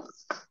at all,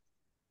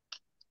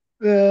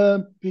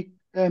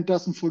 and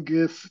doesn't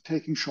forgive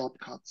taking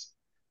shortcuts.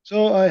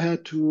 So I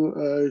had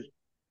to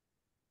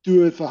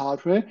do it the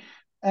hard way.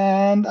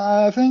 And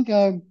I think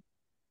I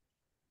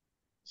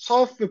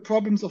solved the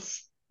problems of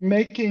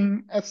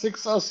making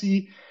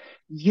S6RC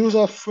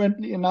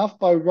user-friendly enough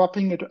by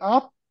wrapping it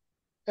up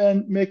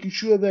and making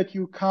sure that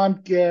you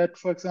can't get,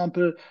 for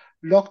example,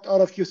 locked out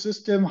of your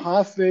system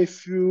halfway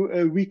through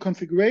a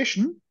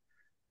reconfiguration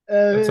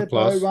that's a by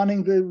plus.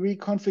 running the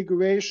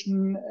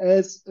reconfiguration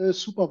as a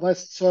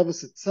supervised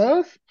service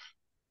itself,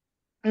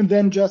 and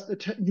then just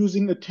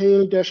using a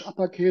tail dash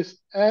uppercase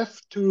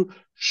F to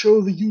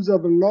show the user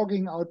the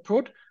logging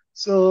output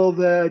so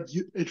that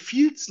it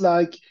feels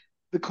like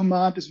the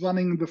command is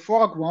running in the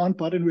foreground,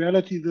 but in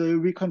reality, the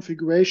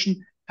reconfiguration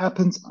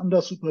happens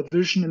under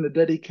supervision in a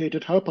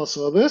dedicated helper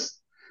service.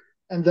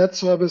 And that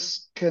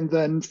service can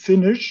then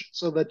finish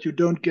so that you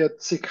don't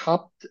get sick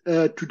hubbed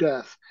to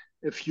death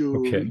if you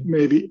Okay.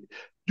 maybe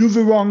do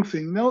the wrong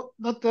thing. No,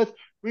 not that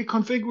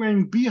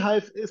reconfiguring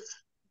bhyve is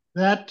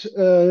that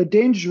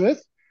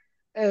dangerous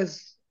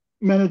as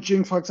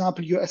managing, for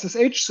example, your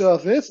SSH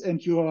service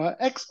and your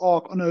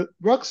Xorg on a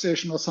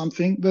workstation or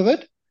something with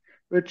it,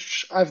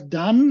 which I've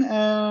done.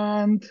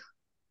 And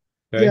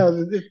Okay. yeah,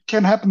 it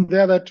can happen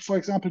there that, for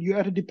example, you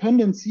add a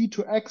dependency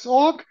to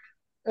Xorg,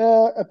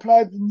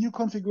 apply the new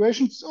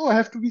configuration. So I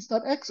have to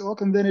restart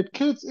Xorg, and then it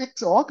kills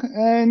Xorg,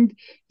 and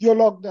you're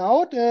logged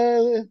out.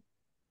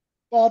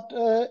 But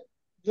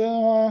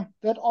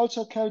that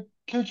also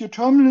killed your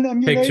terminal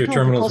Takes your emulator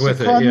terminals because the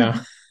with it. kernel,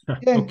 Yeah.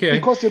 and Okay.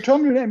 because your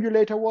terminal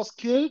emulator was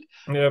killed,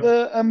 Yep.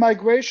 the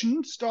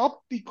migration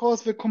stopped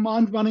because the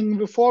command running in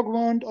the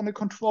foreground on a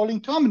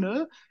controlling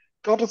terminal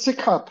got a sick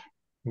hub.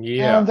 And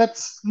Yeah.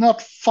 that's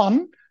not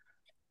fun.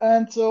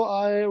 And so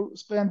I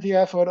spent the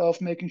effort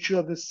of making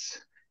sure this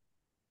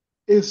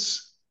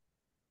is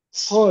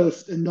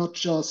solved and not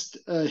just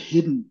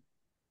hidden.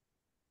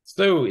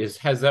 So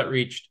has that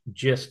reached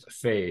gist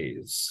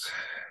phase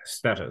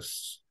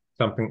status?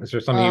 Something, is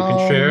there something you can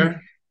Um,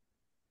 share?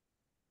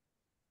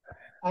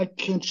 I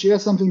can share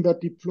something, but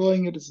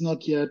deploying it is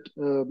not yet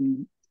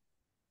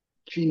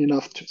clean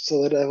enough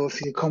so that I will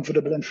feel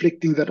comfortable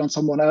inflicting that on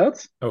someone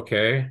else.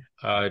 Okay.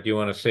 Do you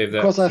want to save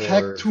that Because I've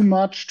hacked for? too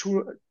much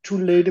too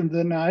late in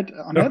the night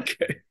on it.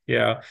 Okay.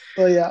 Yeah.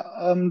 So yeah,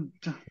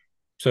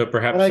 So what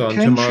perhaps I on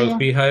can tomorrow's share,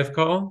 bhyve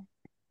call?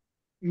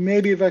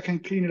 maybe if I can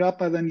clean it up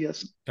by then,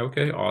 yes.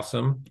 Okay,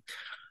 awesome.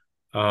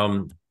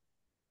 Um,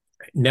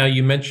 Now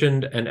you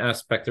mentioned an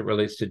aspect that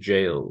relates to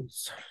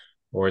jails,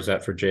 or is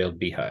that for jailed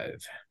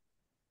bhyve?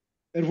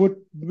 It would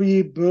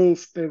be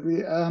both,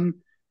 maybe.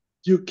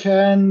 You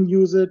can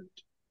use it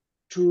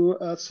to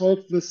solve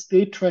the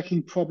state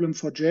tracking problem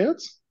for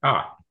jails.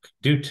 Ah,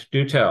 do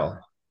tell.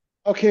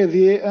 Okay,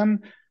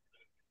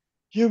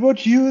 you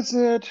would use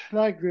it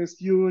like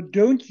this. You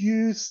don't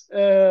use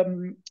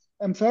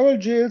feral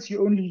jails,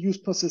 you only use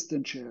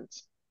persistent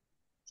jails.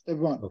 Step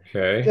one.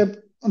 Okay.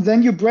 And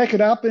then you break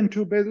it up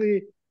into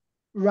basically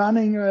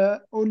running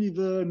only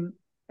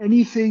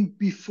anything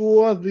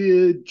before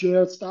the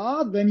jail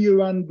start. Then you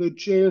run the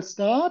jail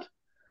start.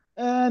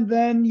 and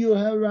then you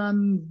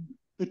run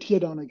the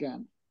teardown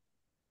again.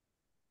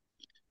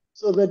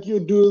 So that you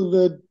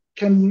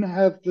can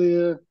have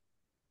the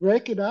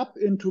break it up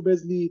into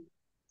basically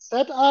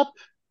setup,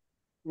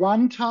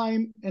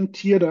 runtime, and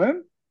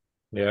teardown.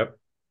 Yep.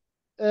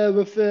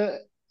 With the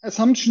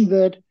assumption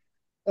that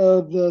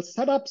the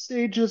setup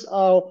stages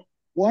are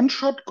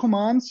one-shot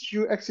commands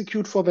you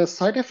execute for their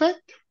side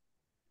effect.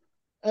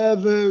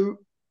 The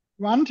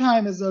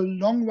runtime is a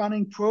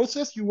long-running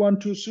process you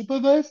want to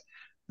supervise.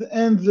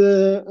 And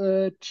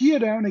the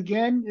teardown,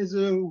 again, is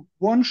a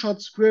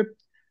one-shot script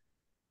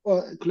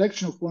or a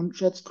collection of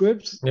one-shot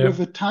scripts with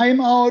a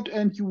timeout,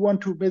 and you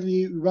want to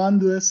basically run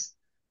this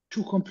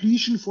to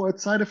completion for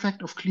its side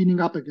effect of cleaning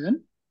up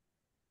again.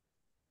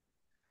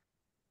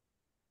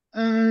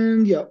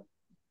 And yeah,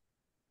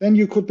 then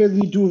you could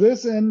basically do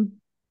this, and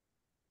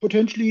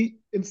potentially,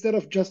 instead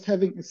of just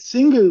having a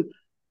single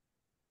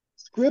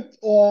script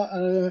or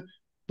a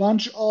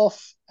bunch of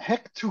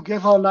hacked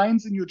together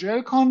lines in your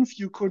JLConf,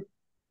 you could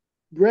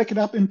break it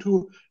up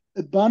into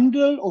a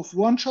bundle of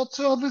one-shot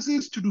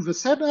services to do the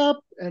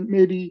setup, and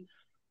maybe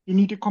you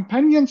need a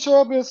companion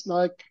service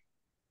like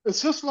a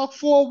syslog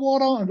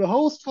forwarder and a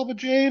host for the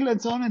jail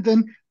and so on, and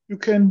then you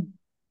can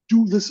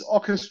do this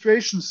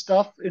orchestration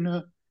stuff in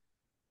a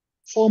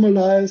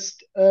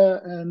formalized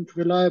and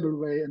reliable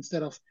way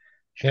instead of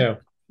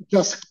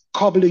just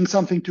cobbling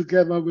something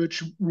together,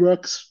 which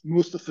works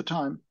most of the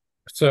time.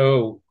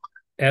 So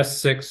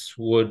S6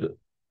 would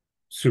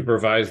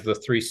supervise the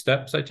 3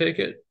 steps, I take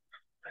it?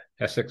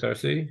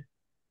 S6RC?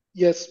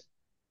 Yes.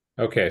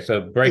 Okay,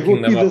 so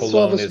breaking them up alone is... It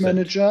would be the service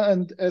manager,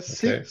 and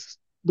S6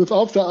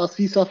 without the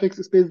RC suffix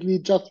is basically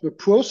just the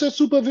process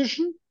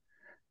supervision,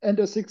 and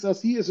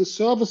S6RC is a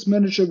service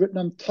manager written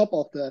on top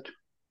of that.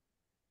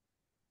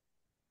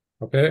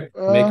 Okay,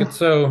 make it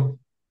so.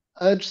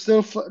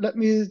 Let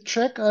me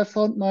check. I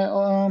found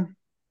my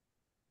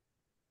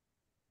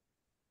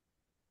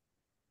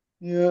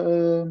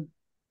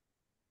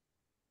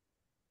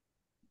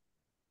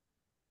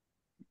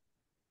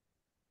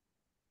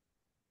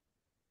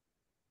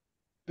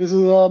this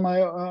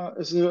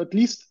is is at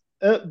least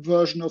a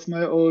version of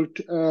my old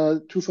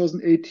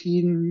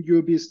 2018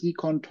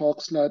 UBSDCon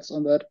talk slides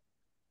on that.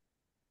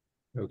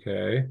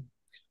 Okay.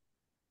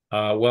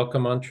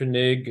 Welcome,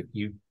 Entrenig.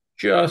 You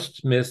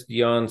just missed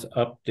Jan's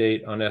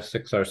update on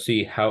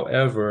S6RC.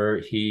 However,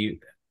 he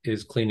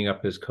is cleaning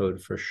up his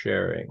code for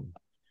sharing.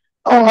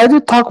 Oh, I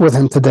did talk with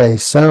him today,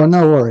 so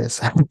no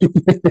worries.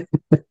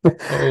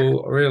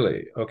 Oh,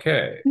 really?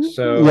 Okay.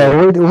 So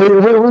yeah, we do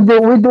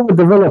a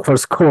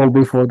developers call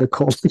before the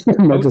call.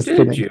 No, oh, just did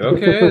kidding. you?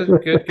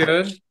 Okay,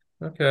 good.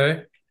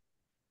 Okay.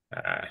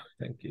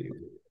 Thank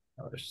you.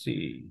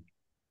 RC.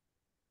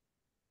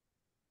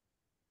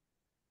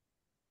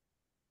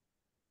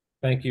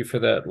 Thank you for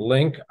that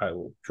link. I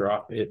will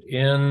drop it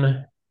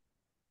in.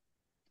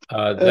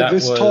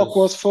 This talk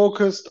was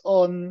focused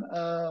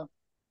on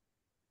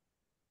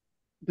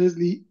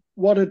basically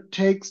what it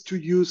takes to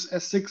use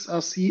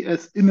S6RC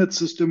as init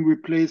system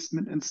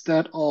replacement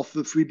instead of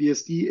the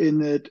FreeBSD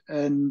init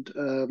and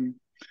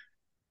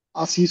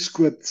RC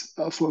scripts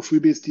for a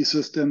FreeBSD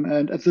system.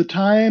 And at the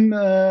time,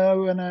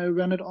 when I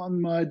ran it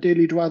on my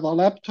daily driver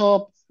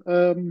laptop,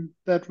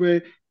 that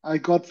way I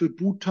got the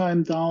boot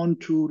time down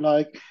to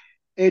like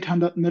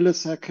 800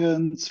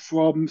 milliseconds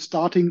from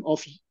starting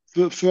of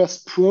the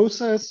first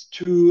process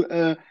to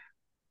a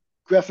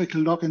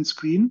graphical login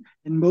screen,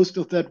 and most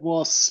of that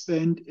was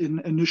spent in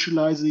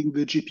initializing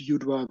the GPU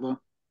driver.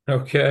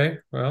 Okay,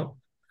 well.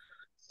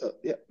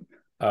 Yeah.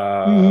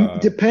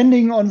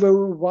 Depending on the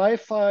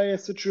Wi-Fi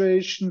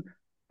situation,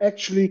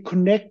 actually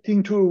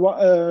connecting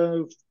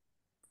to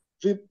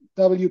the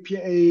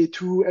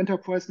WPA2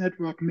 enterprise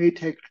network may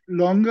take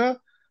longer.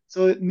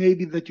 So it may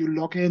be that you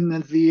log in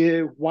and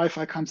the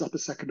Wi-Fi comes up a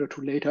second or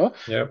two later.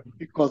 Yep.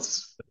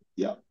 Because,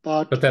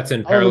 but that's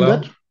in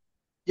parallel?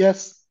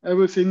 Yes,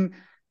 everything.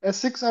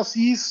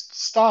 S6RC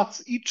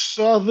starts each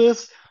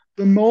service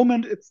the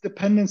moment its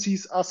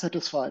dependencies are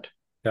satisfied.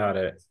 Got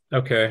it.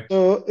 Okay.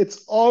 So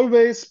it's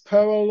always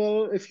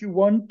parallel. If you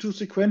want to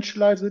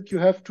sequentialize it, you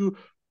have to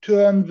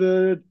turn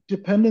the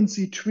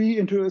dependency tree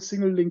into a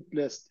single linked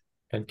list.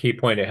 And key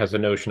point, it has a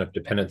notion of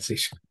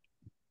dependencies.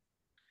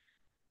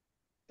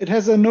 It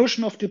has a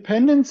notion of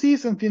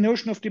dependencies, and the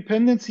notion of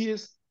dependency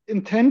is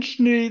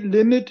intentionally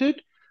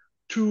limited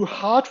to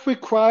hard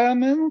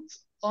requirements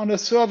on a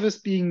service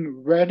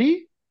being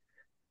ready.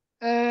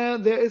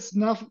 There is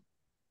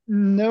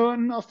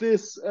none of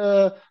this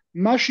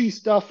mushy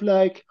stuff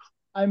like,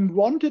 I'm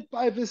wanted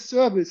by this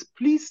service.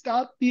 Please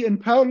start me in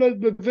parallel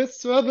with this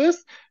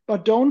service,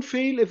 but don't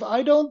fail if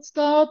I don't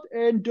start,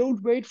 and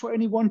don't wait for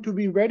anyone to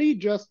be ready.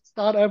 Just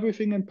start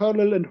everything in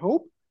parallel and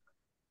hope.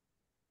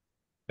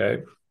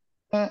 Okay.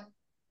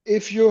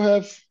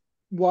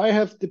 Why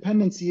have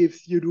dependency?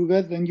 If you do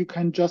that, then you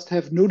can just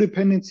have no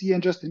dependency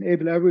and just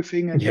enable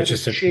everything and let it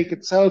shake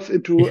itself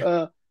into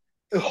a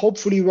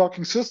hopefully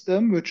working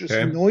system, which is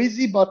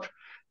noisy, but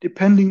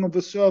depending on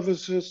the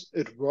services,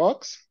 it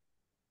works.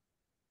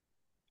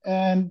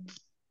 And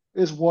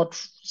is what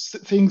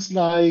things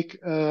like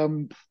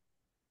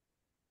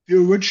the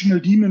original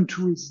daemon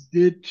tools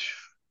did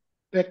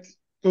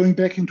going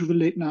back into the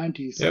late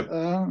 90s.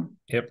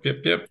 Yep.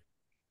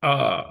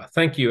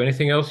 Thank you.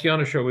 Anything else,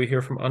 Jan, or shall we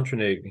hear from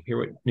Antranig? Hear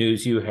what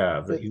news you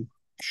have that you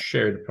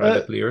shared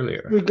privately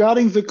earlier?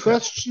 Regarding the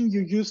question,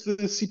 you use the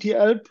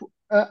CTL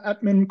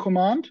admin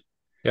command.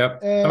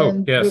 Yep.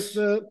 And with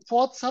the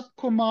port sub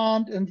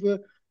command and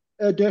the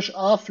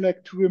 -r flag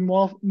to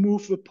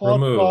remove the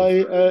port by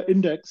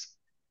index.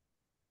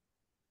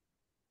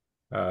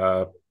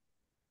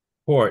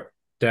 Port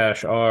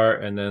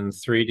 -r and then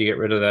 3 to get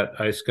rid of that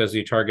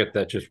iSCSI target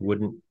that just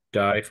wouldn't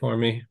die for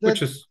me,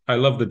 which is, I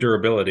love the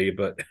durability,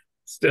 but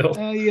still.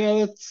 Yeah,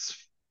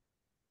 that's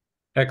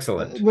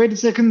excellent. Wait a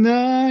second.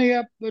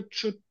 Yeah, that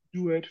should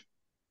do it.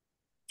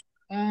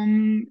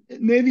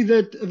 Maybe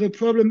that the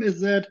problem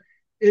is that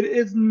it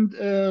isn't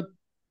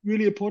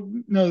really a port.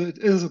 No, it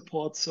is a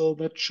port, so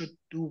that should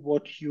do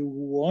what you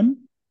want.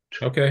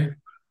 Okay.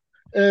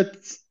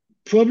 It's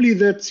probably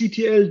that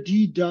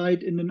CTLD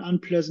died in an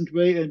unpleasant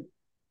way and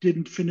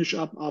didn't finish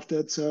up after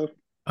itself.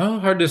 Oh,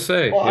 hard to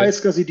say. Or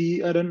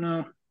iSCSI, I don't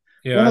know.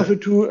 Yeah. One of the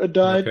two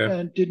died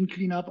and didn't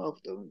clean up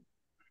after.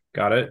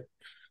 Got it.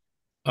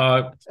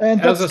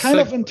 And that's kind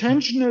of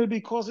intentional,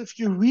 because if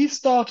you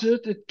restart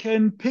it, it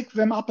can pick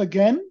them up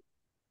again.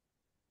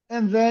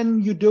 And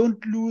then you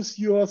don't lose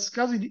your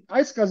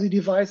iSCSI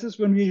devices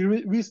when we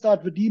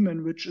restart the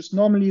daemon, which is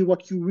normally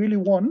what you really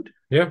want.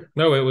 Yeah,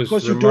 no, it was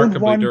because remarkably you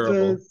don't want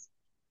durable.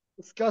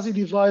 The SCSI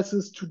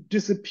devices to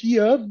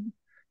disappear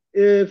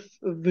if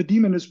the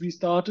daemon is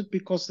restarted,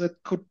 because that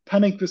could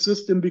panic the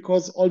system,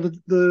 because all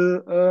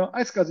the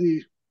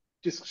iSCSI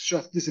disks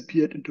just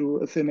disappeared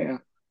into thin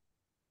air.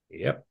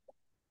 Yep.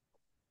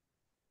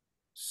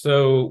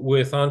 So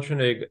with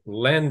Antranig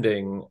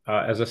landing,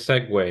 as a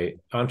segue,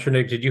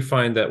 Antranig, did you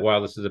find that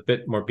while this is a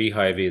bit more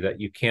beehivey, that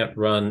you can't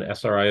run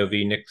SRIOV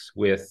NICs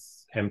with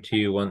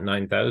MTU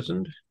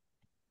 9000?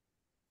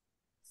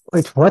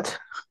 Wait, what?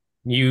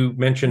 You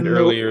mentioned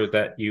earlier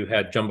that you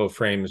had jumbo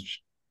frames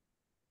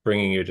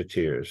bringing you to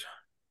tears.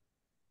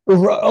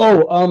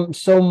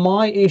 So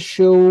my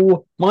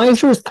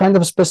issue is kind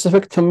of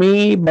specific to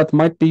me, but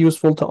might be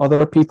useful to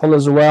other people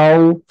as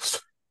well.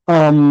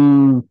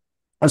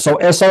 So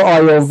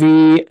SRIOV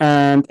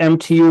and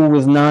MTU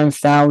with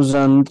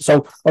 9000.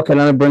 So okay,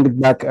 let me bring it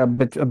back a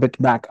bit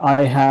back.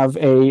 I have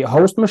a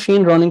host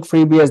machine running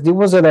FreeBSD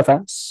with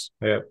ZFS.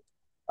 Yeah.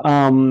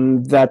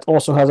 That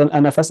also has an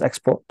NFS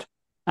export.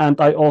 And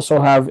I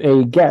also have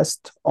a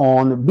guest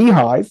on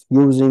bhyve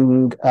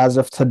using, as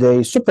of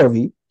today,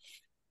 Super-V.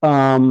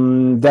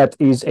 That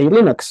is a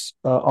Linux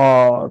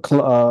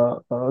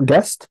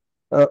guest,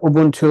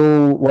 Ubuntu,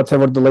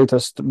 whatever the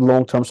latest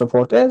long-term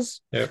support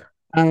is. Yeah.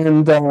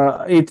 And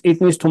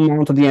it needs to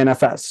mount to the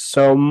NFS.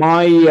 So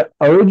my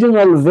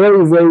original,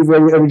 very, very,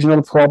 very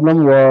original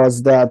problem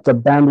was that the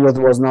bandwidth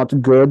was not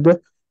good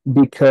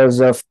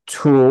because of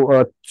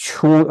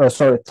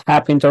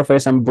tap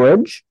interface and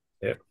bridge.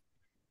 Yeah.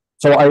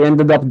 So I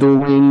ended up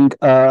doing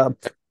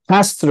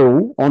pass-through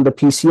on the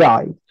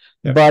PCI.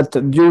 Yeah. But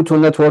due to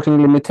networking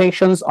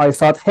limitations, I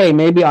thought, hey,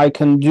 maybe I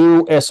can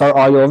do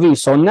SRIOV.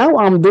 So now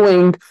I'm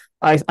doing,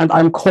 and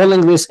I'm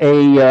calling this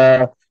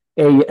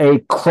a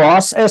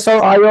cross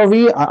SRIOV.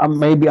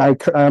 Maybe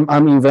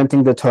I'm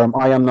inventing the term.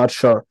 I am not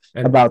sure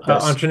about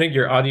this. Antranig,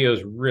 your audio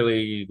is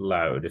really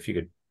loud. If you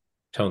could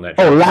tone that.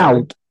 Oh,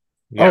 loud.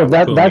 Yeah,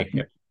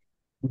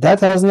 that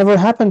has never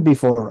happened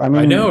before. I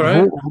mean, I know,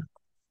 right?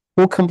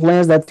 Who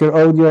complains that your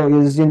audio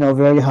is,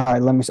 very high?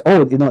 Let me see.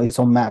 Oh, it's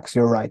on max.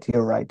 You're right.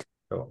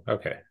 Oh,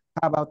 okay.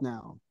 How about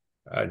now?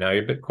 Now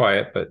you're a bit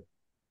quiet,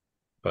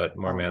 but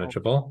more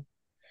manageable.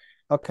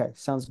 Okay,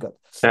 sounds good.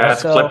 Yeah,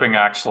 it's flipping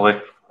actually.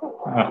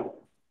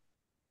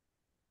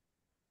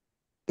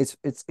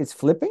 It's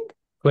flipping.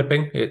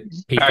 Clipping,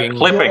 peaking.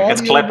 Clipping.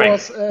 It's clipping.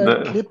 Was,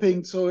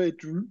 clipping, so it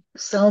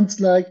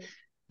sounds like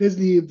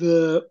basically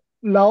the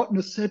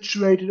loudness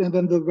saturated, and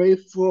then the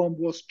waveform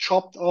was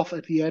chopped off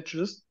at the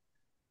edges,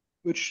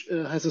 which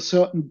has a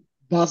certain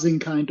buzzing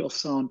kind of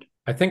sound.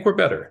 I think we're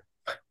better.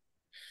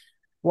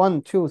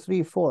 1, 2,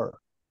 3, 4.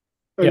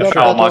 Yeah,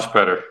 sure. Much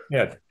better.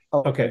 Yeah.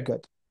 Oh, okay,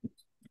 good.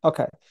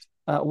 Okay.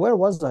 Where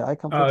was I? I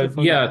completely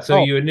forgot.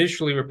 So you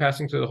initially were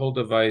passing through the whole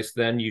device,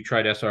 then you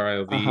tried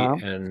SRIOV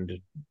and...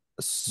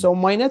 So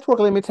my network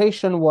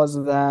limitation was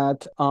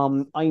that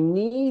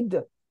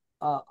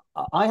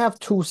I have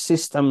two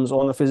systems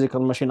on a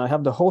physical machine. I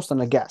have the host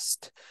and a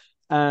guest.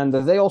 And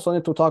they also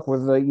need to talk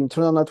with the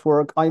internal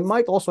network. I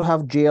might also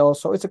have jail,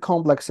 so it's a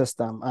complex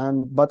system.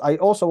 But I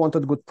also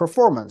wanted good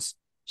performance.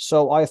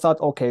 So I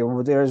thought, okay,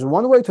 well, there's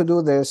one way to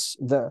do this,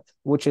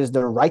 which is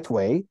the right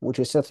way, which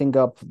is setting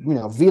up,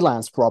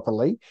 VLANs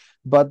properly.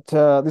 But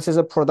this is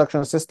a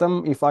production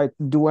system. If I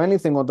do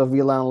anything on the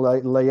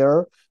VLAN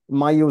layer,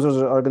 my users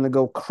are going to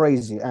go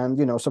crazy.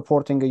 And,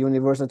 supporting a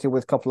university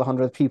with a couple of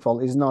hundred people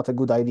is not a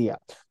good idea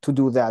to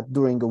do that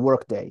during a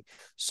workday.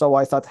 So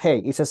I thought, hey,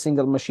 it's a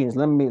single machine.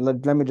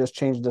 Let me just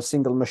change the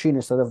single machine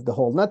instead of the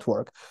whole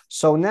network.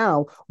 So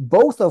now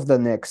both of the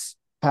NICs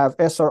have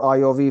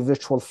SRIOV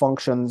virtual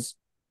functions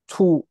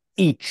to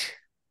each.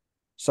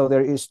 So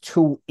there is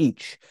 2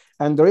 each.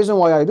 And the reason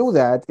why I do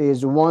that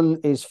is one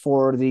is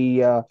for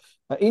the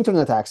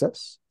internet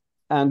access,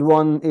 and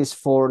one is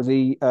for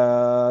the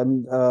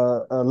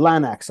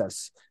LAN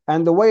access.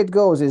 And the way it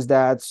goes is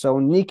that, so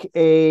NIC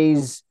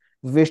A's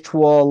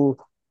virtual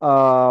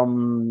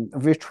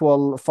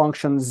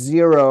function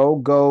 0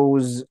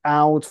 goes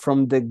out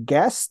from the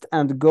guest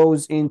and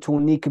goes into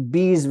NIC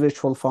B's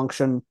virtual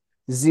function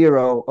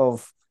 0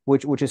 of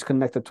which is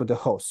connected to the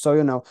host.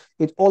 So,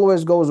 it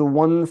always goes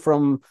one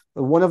from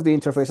one of the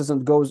interfaces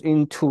and goes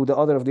into the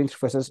other of the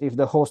interfaces if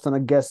the host and a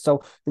guest.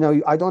 So,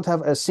 I don't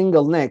have a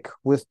single NIC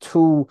with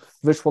 2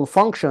 virtual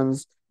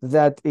functions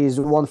that is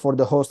one for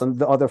the host and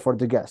the other for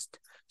the guest.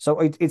 So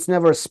it's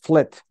never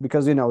split,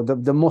 because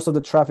the most of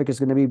the traffic is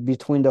going to be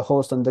between the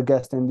host and the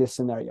guest in this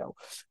scenario.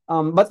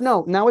 But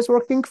no, now it's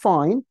working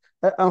fine.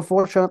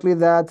 Unfortunately,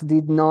 that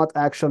did not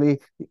actually.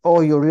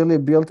 Oh, you really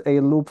built a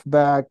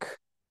loopback,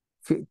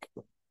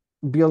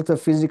 built a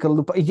physical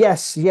loop.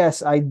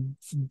 Yes, I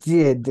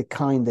did,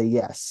 kinda.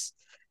 Yes.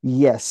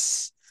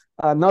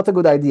 Not a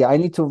good idea. I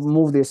need to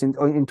move this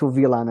into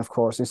VLAN, of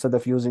course, instead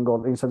of doing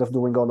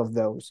all of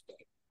those.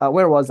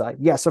 Where was I?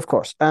 Yes, of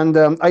course. And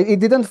it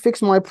didn't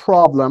fix my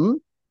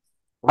problem.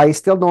 I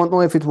still don't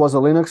know if it was a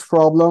Linux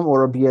problem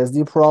or a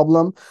BSD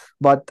problem,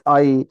 but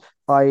I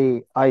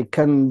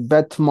can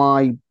bet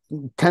my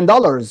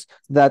 $10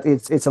 that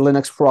it's a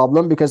Linux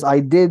problem, because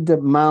I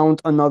did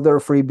mount another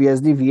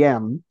FreeBSD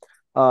VM,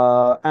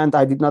 and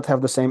I did not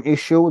have the same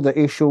issue. The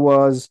issue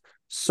was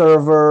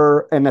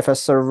NFS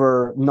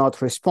server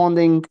not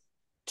responding,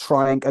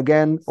 trying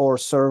again, or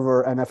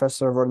NFS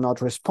server not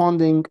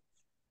responding,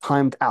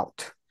 timed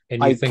out.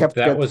 And you think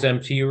that was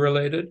MTU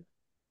related?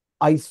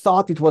 I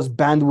thought it was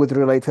bandwidth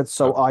related,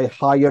 so I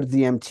hired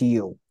the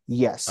MTU.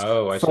 Yes.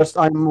 Oh, I see. First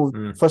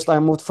I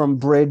moved from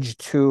bridge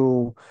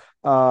to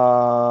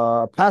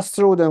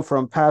pass-through, then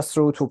from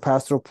pass-through to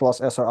pass-through plus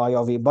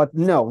SRIOV. But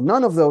no,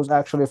 none of those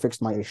actually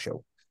fixed my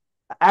issue.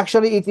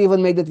 Actually, it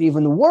even made it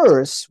even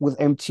worse with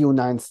MTU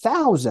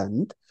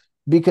 9000,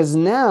 because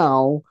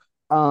now,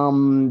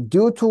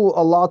 due to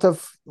a lot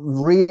of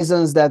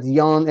reasons that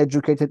Jan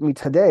educated me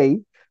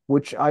today,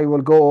 which I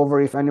will go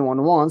over if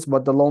anyone wants,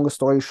 but the long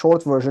story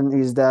short version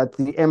is that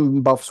the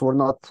mBuffs were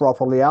not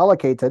properly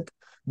allocated,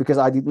 because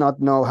I did not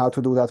know how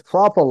to do that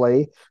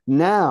properly.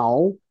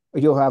 Now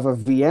you have a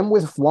VM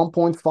with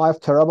 1.5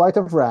 terabyte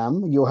of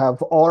RAM, you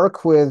have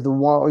ARC with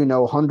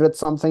 100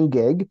 something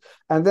gig,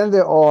 and then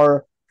there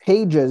are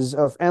pages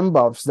of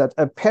mBuffs that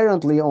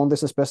apparently on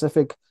this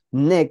specific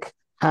NIC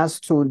has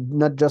to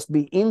not just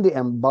be in the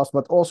mBuffs,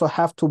 but also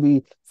have to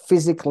be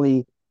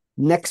physically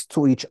next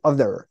to each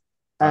other.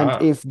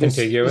 And if the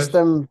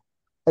system,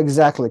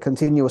 exactly,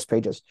 continuous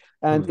pages.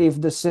 And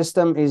if the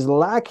system is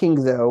lacking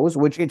those,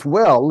 which it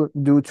will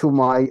due to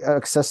my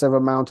excessive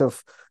amount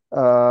of,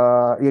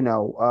 ARC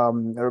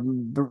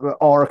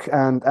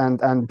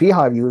and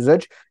Beehive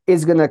usage,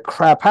 it's going to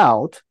crap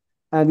out,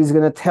 and it's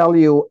going to tell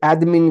you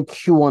admin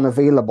queue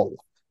unavailable,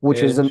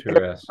 which is an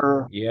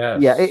error.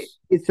 Yes. Yeah,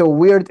 it's a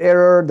weird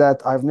error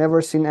that I've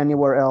never seen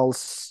anywhere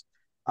else.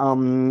 I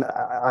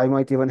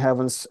might even have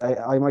a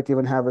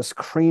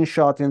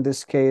screenshot in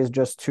this case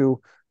just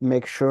to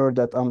make sure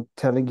that I'm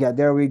telling. Yeah,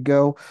 there we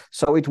go.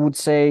 So it would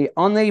say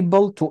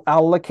unable to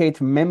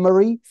allocate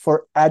memory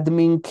for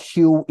admin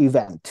queue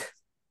event,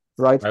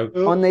 right?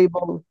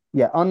 Unable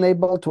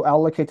to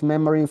allocate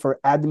memory for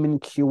admin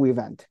queue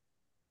event,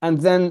 and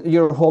then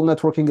your whole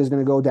networking is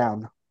going to go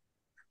down.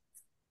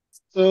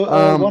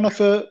 So one of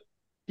the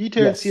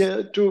details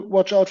here to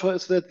watch out for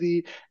is that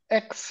the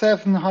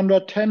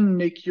X710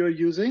 NIC you're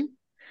using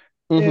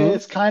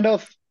is kind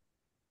of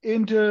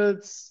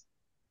Intel's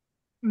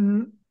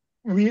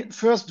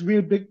first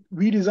real big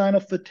redesign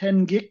of the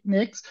 10 gig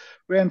NICs,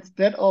 where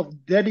instead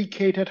of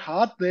dedicated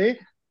hardware,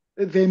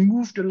 they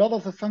moved a lot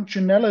of the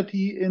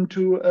functionality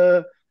into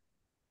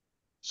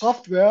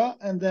software,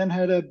 and then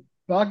had a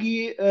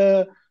buggy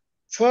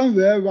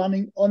firmware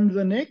running on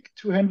the NIC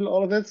to handle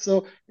all of it.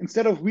 So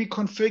instead of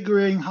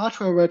reconfiguring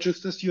hardware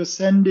registers, you're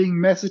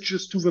sending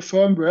messages to the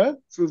firmware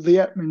through the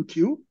admin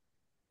queue.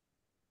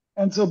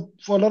 And so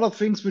for a lot of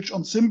things which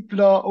on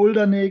simpler,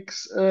 older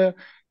NICs,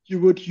 you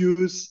would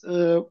use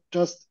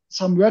just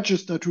some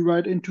register to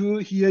write into,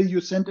 here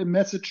you send a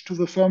message to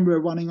the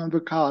firmware running on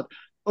the card.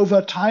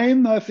 Over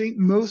time, I think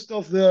most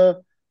of the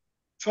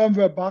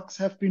firmware bugs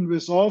have been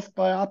resolved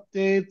by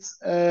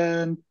updates,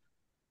 and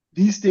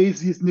these days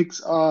these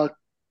NICs are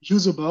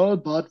usable,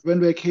 but when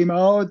they came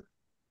out,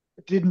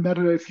 it didn't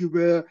matter if you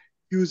were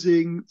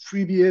using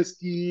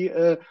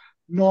FreeBSD,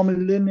 normal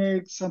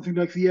Linux, something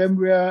like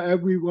VMware,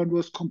 everyone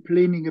was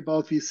complaining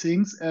about these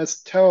things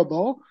as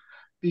terrible,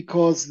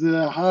 because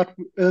the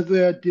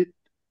hardware did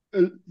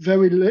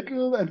very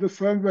little and the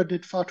firmware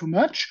did far too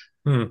much.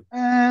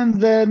 And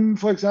then,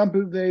 for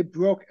example, they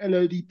broke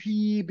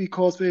LLDP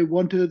because they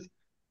wanted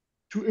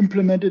to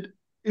implement it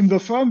in the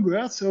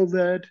firmware so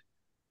that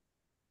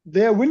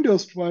their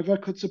Windows driver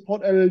could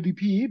support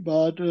LLDP,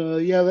 but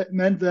that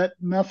meant that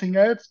nothing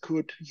else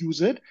could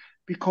use it,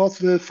 because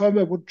the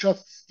firmware would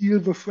just steal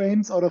the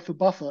frames out of the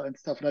buffer and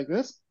stuff like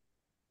this.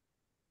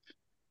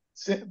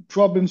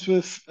 problems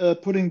with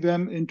putting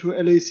them into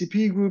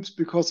LACP groups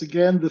because,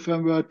 again, the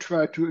firmware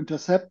tried to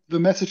intercept the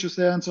messages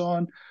there and so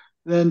on.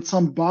 Then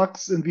some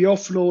bugs in the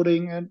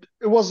offloading, and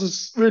it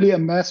was really a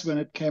mess when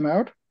it came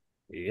out.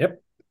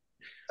 Yep.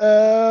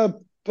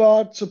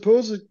 But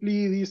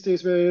supposedly these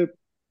days they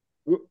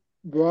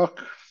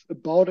work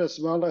about as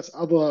well as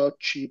other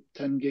cheap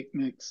 10 gig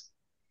NICs.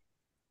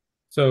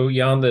 So,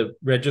 Jan, the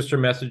register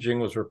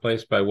messaging was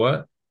replaced by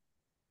what?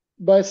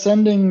 By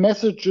sending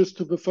messages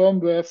to the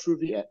firmware through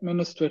the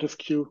administrative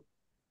queue.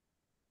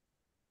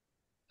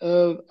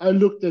 I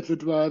looked at the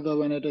driver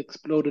when it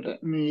exploded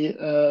at me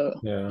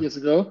years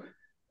ago.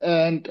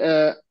 And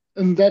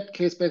in that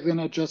case, back then,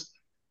 I just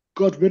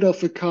got rid of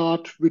the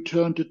card,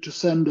 returned it to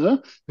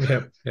sender.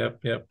 Yep.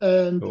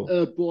 And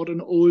cool. Bought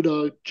an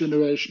older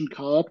generation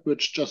card,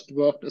 which just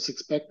worked as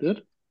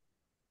expected.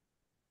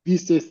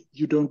 These days,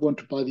 you don't want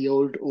to buy the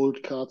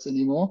old cards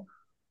anymore.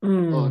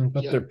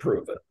 But they're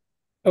proven.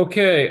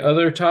 Okay,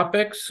 other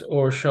topics,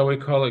 or shall we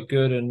call it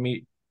good and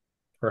meet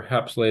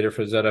perhaps later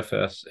for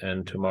ZFS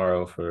and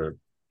tomorrow for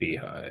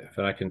Beehive?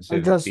 And I can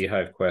save the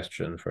Beehive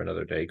question for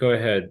another day. Go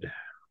ahead.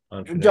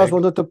 Just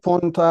wanted to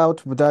point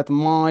out that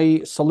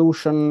my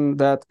solution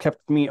that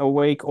kept me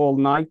awake all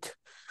night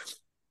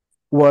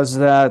was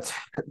that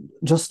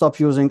just stop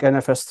using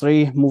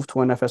NFS3, move to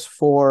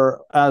NFS4.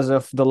 As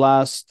of the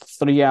last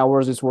 3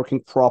 hours, it's working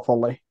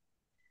properly.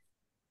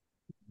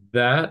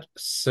 That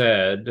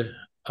said,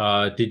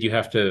 did you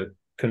have to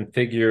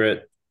configure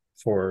it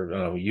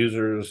for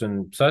users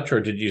and such, or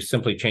did you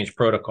simply change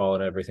protocol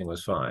and everything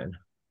was fine?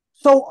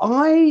 So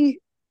I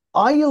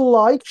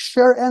like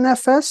Share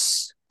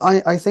NFS.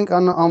 I think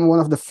I'm one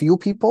of the few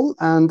people,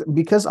 and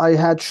because I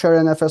had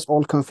Share NFS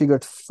all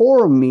configured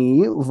for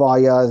me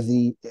via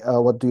the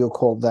what do you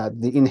call that?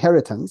 The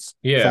inheritance.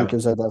 Yeah. Thank you,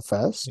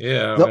 ZFS.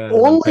 Yeah. The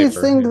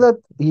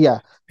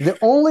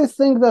only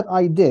thing that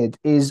I did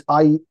is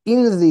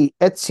in the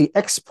Etsy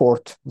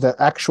export, the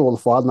actual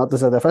file, not the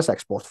ZFS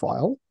export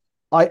file,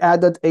 I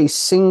added a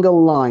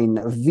single line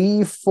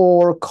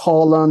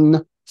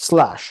v4:/.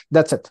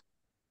 That's it.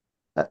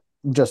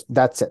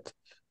 That's it.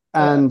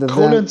 And :/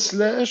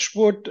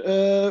 would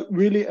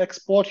really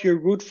export your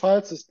root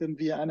file system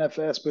via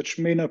NFS, which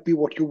may not be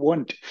what you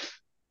want.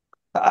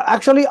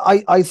 Actually,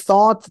 I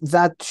thought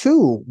that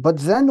too, but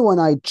then when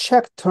I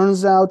checked,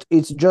 turns out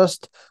it's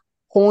just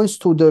points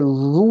to the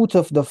root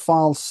of the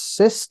file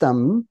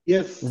system.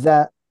 Yes.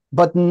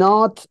 But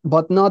not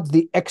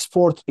the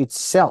export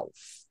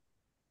itself.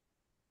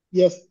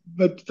 Yes,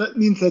 but that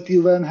means that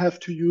you then have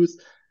to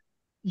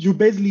you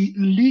basically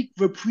leak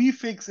the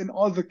prefix and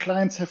all the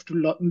clients have to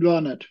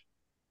learn it.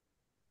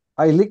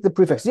 I leaked the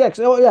prefix. Yes.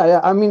 Oh,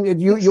 yeah. I mean,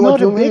 it's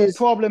not a big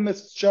problem.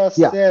 It's just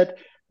that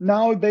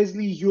now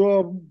basically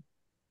your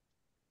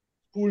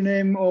full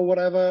name or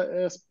whatever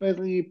is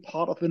basically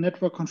part of the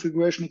network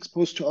configuration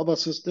exposed to other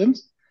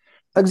systems.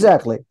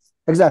 Exactly.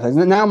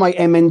 Now my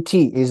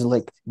MNT is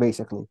leaked,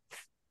 basically.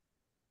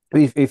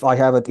 If I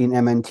have it in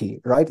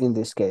MNT, right, in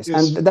this case.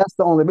 Yes. And that's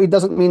the only, it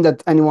doesn't mean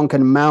that anyone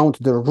can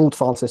mount the root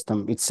file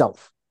system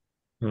itself.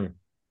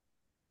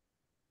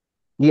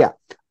 Yeah,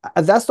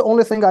 that's the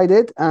only thing I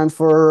did. And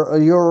for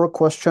your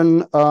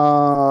question,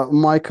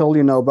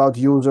 Michael, about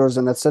users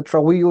and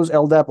etc., we use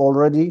LDAP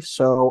already,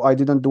 so I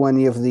didn't do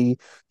any of the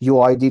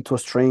UID to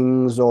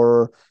strings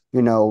or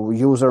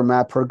user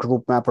mapper,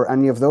 group mapper,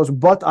 any of those.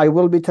 But I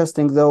will be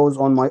testing those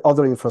on my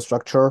other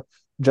infrastructure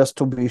just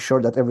to be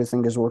sure that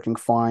everything is working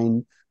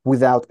fine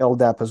without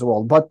LDAP as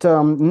well. But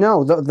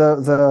no,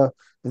 the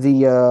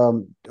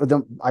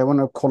I want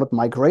to call it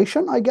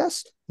migration, I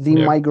guess. The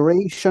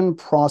migration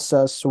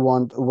process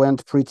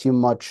went pretty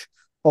much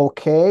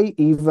okay.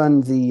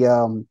 Even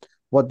the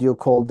what do you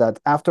call that?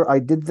 After I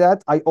did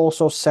that, I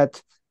also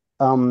set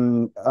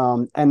NFS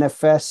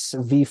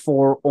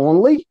v4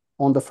 only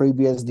on the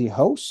FreeBSD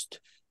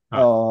host.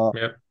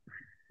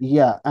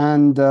 Yeah,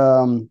 and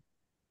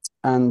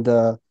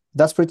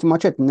that's pretty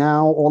much it.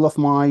 Now all of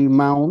my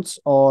mounts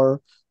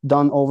are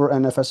done over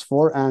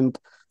NFS4, and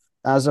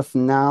as of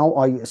now,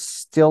 I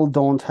still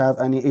don't have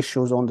any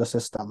issues on the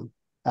system,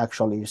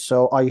 actually.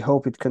 So I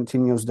hope it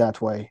continues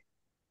that way.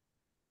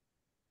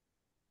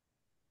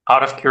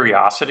 Out of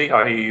curiosity,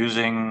 are you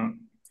using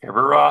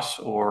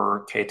Kerberos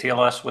or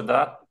KTLS with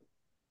that?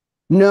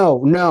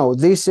 No.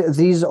 This is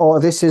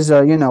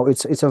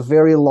it's a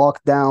very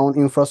locked down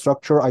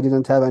infrastructure. I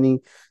didn't have any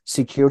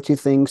security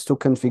things to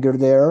configure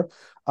there.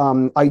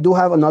 I do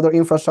have another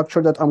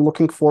infrastructure that I'm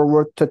looking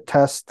forward to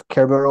test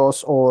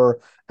Kerberos or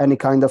any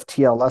kind of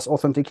TLS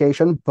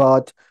authentication,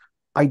 but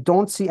I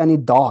don't see any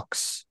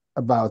docs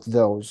about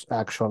those,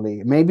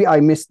 actually. Maybe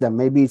I missed them.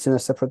 Maybe it's in a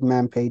separate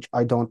man page.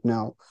 I don't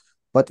know.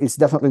 But it's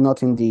definitely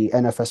not in the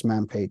NFS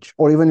man page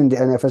or even in the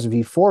NFS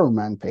v4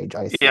 man page,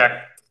 I think.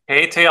 Yeah,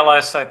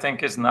 KTLS, I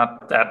think, is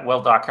not that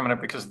well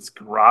documented because it's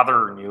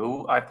rather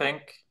new, I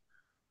think.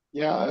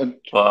 Yeah,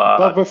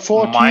 but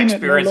before my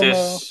experience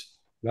is...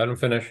 Let him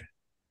finish.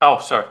 Oh,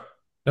 sorry.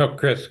 No,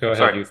 Chris, go ahead.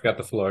 Sorry. You've got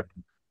the floor.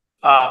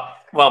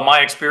 Well, my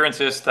experience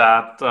is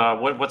that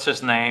what's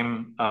his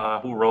name?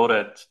 Who wrote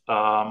it?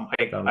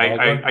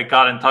 I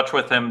got in touch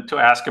with him to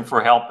ask him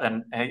for help,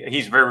 and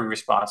he's very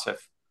responsive.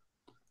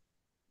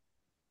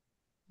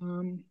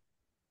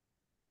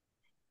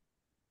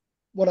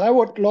 What I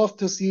would love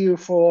to see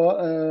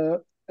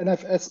for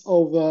NFS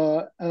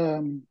over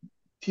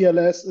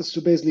TLS is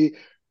to basically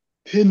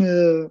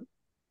pin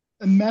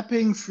a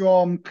mapping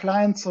from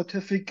client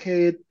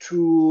certificate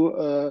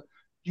to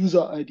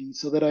user ID,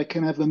 so that I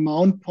can have a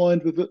mount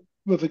point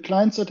with a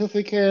client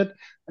certificate,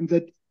 and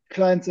that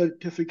client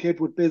certificate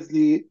would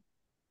basically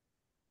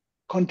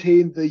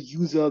contain the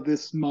user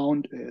this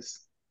mount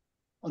is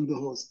on the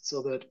host,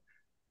 so that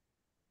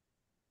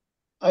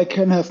I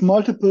can have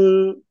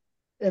multiple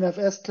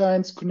NFS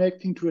clients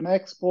connecting to an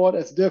export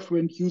as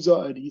different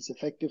user IDs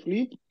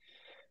effectively.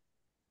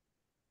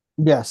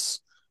 Yes.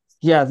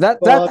 Yeah, that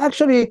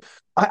actually,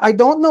 I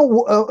don't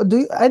know.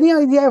 Any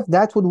idea if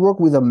that would work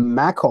with a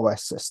Mac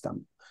OS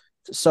system?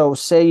 So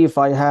say if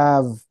I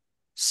have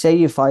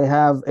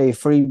a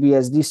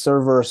FreeBSD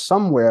server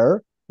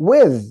somewhere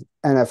with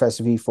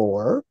NFS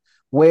v4,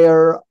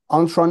 where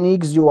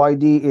Ultronix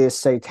UID is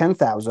say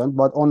 10,000,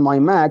 but on my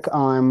Mac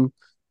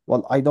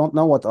I don't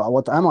know what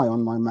am I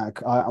on my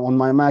Mac? On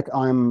my Mac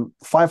I'm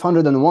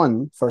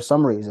 501 for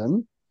some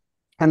reason.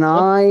 Can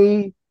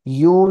I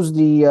use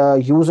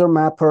the user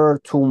mapper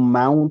to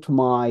mount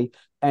my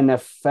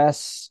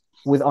NFS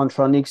with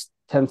Ultronix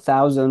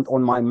 10,000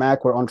 on my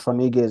Mac where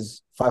Ultronix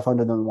is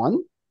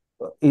 501?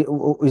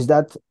 Is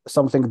that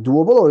something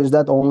doable, or is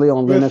that only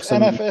on with Linux?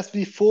 NFS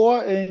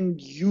v4 and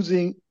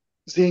using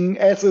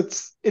as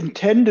it's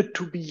intended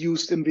to be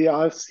used in the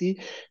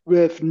RFC,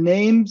 with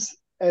names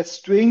as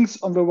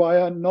strings on the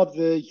wire, not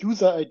the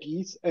user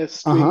IDs as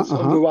strings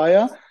on the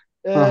wire.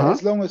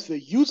 As long as the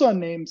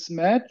usernames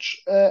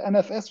match,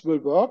 NFS will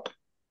work.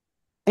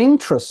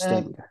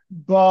 Interesting.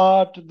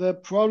 But the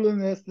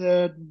problem is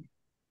that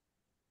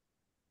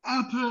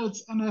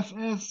Apple's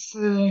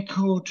NFS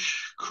code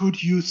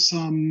could use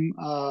some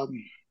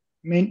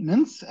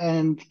maintenance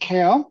and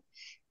care.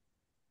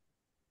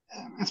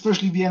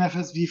 Especially the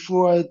NFS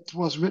v4, it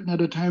was written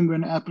at a time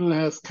when Apple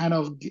has kind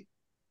of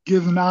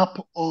given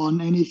up on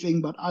anything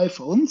but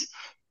iPhones.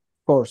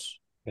 Of course.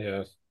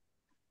 Yes.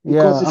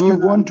 Because if you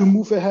want to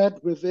move ahead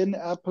within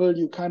Apple,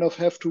 you kind of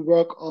have to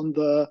work on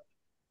the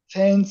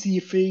fancy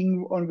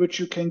thing on which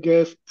you can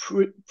give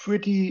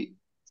pretty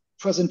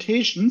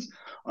presentations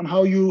on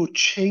how you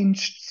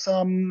changed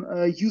some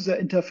user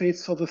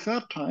interface for the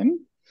third time.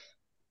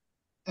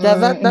 In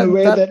a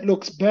way that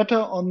looks better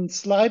on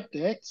slide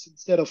decks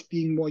instead of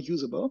being more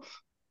usable.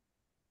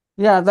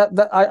 Yeah,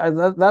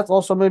 that's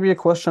also maybe a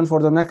question for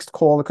the next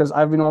call, because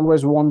I've been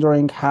always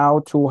wondering how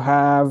to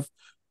have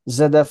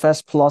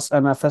ZFS plus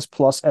NFS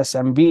plus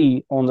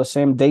SMB on the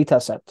same data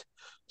set.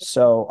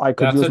 So I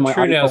could use my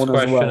iPhone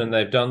question, as well. and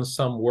they've done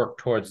some work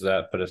towards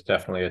that, but it's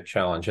definitely a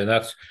challenge. And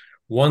that's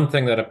one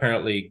thing that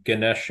apparently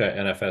Ganesha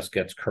NFS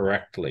gets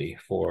correctly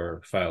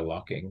for file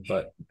locking,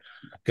 but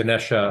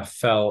Ganesha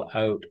fell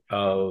out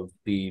of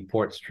the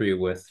ports tree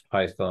with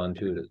Python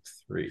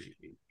 2.3.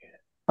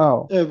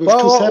 Oh, with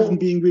 2.7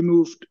 being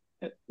removed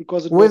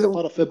because it was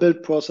part of the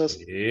build process.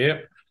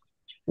 Yep.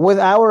 With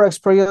our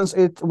experience,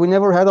 we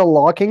never had a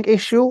locking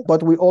issue,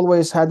 but we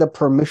always had a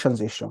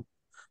permissions issue,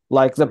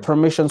 like the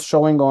permissions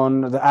showing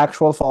on the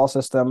actual file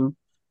system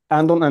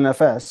and on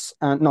NFS.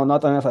 And no,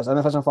 not NFS.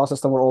 NFS and file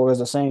system were always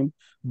the same,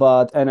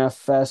 but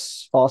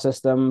NFS file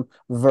system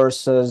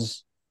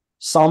versus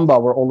Samba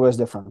were always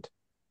different.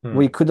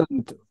 We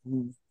couldn't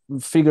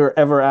figure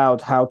ever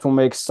out how to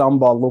make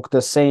Samba look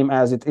the same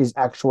as it is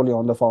actually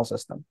on the file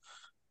system.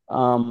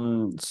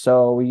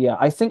 So yeah,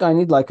 I think I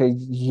need like a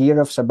year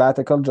of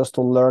sabbatical just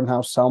to learn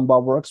how Samba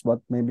works, but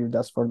maybe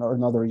that's for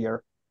another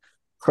year.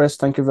 Chris,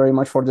 thank you very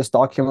much for this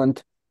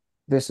document.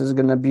 This is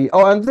gonna be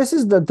and this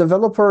is the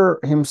developer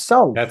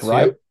himself,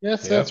 right? Yep.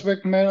 Yes, that's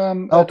Rick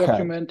Malcolm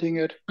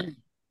documenting it.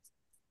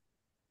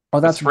 Oh,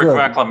 that's Rick good.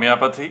 Malcolm, yeah,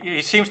 but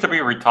he seems to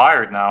be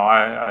retired now.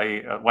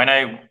 I when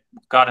I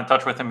got in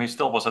touch with him, he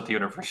still was at the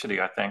university,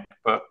 I think,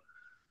 but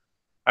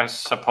I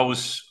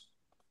suppose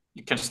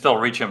you can still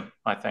reach him,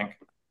 I think.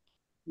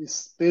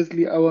 He's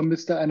basically our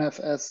Mr.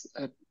 NFS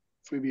at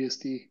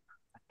FreeBSD.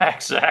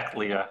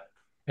 Exactly, yeah.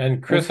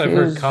 And Chris, I've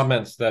heard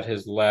comments that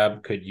his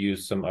lab could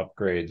use some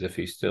upgrades if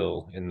he's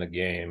still in the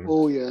game.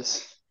 Oh,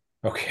 yes.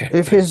 Okay.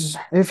 If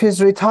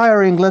he's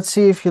retiring, let's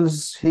see if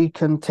he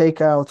can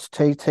take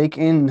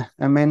in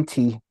a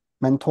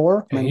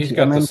mentor. And he's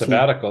got the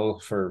sabbatical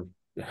for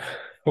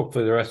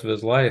hopefully the rest of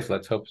his life.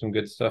 Let's hope some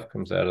good stuff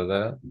comes out of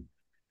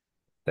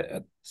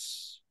that.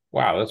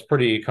 Wow, that's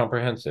pretty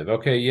comprehensive.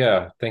 Okay,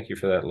 yeah, thank you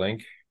for that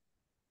link.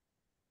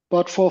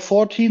 But for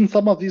 14,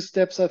 some of these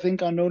steps I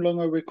think are no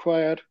longer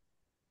required.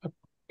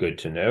 Good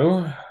to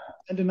know.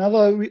 And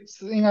another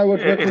thing I would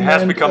recommend... It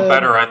has become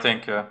better, I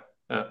think. Yeah,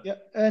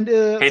 and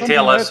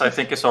KTLS, I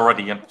think, is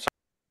already in.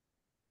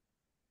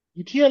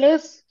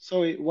 DTLS?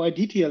 Sorry, why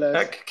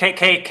DTLS?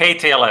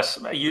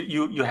 KTLS.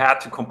 You had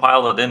to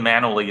compile it in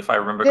manually, if I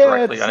remember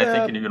correctly. And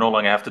I think you no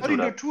longer have to do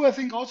that. 2, I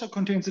think, also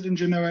contains it in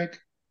generic.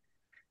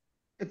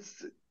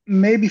 it's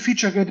maybe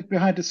feature gated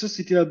behind the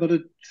sysctl, but I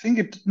think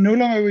it no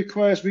longer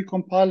requires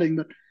recompiling.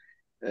 But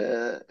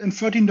in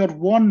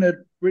 13.1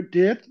 it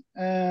did,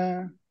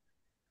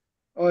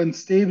 or in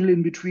stable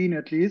in between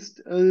at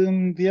least.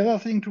 The other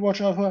thing to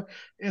watch out for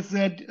is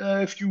that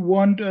if you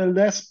want a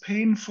less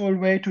painful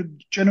way to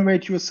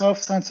generate your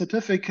self-signed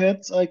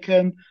certificates, I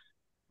can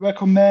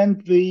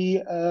recommend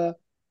the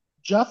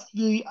just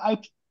the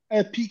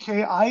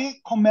PKI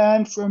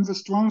command from the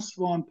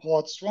StrongSwan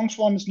port.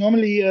 StrongSwan is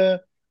normally the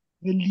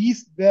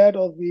least bad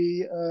of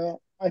the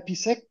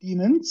IPsec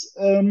daemons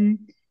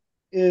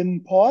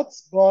in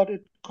ports, but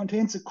it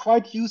contains a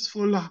quite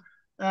useful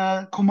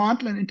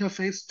command line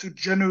interface to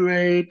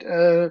generate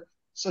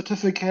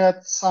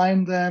certificates,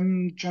 sign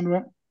them,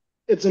 generate.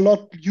 It's a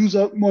lot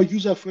more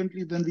user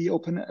friendly than the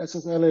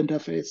OpenSSL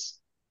interface.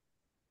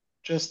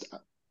 Just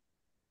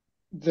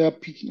the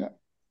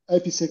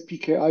IPsec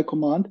PKI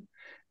command.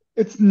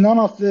 It's none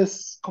of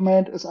this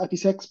command is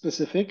IPsec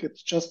specific.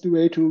 It's just a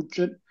way to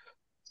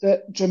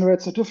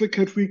generate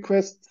certificate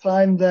requests,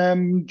 sign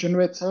them,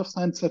 generate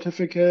self-signed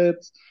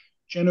certificates,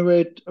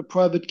 generate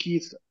private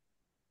keys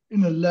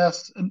in a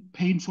less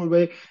painful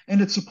way.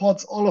 And it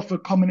supports all of the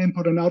common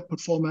input and output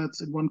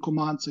formats in one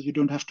command, so you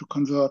don't have to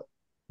convert.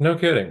 No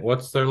kidding.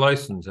 What's their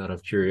license, out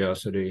of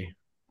curiosity?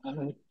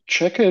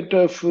 Check it.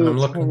 I'm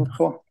looking.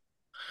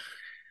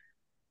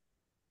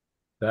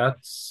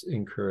 That's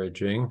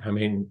encouraging. I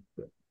mean,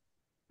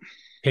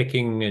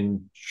 picking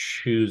and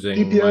choosing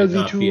DPL might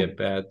not v2. be a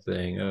bad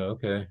thing. Oh,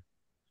 okay.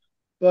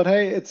 But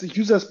hey, it's a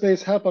user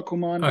space helper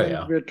command. Oh,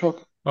 yeah. We're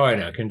talking. Oh, I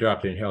know. I can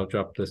drop it in here. I'll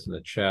drop this in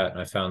the chat.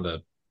 I found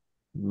a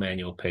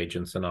manual page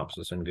in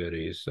Synopsys and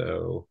Goodies.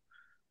 So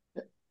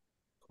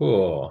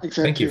cool.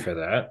 Exactly. Thank you for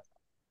that.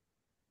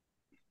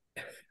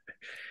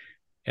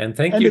 And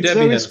thank and you, it's Debian.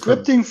 very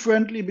scripting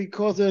friendly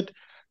because it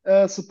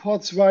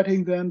supports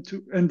writing them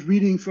to and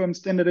reading from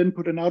standard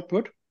input and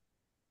output.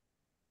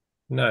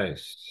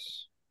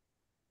 Nice.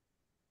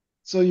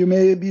 So you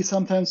may be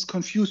sometimes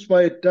confused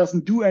why it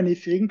doesn't do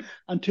anything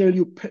until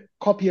you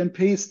copy and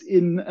paste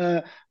in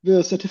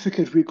the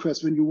certificate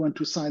request when you want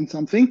to sign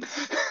something.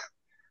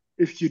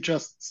 If you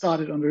just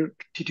started on the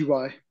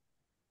TTY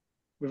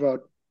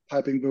without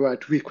typing the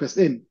right request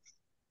in.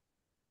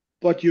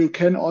 But you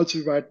can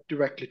also write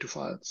directly to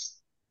files.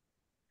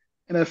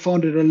 And I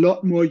found it a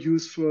lot more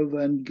useful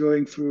than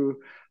going through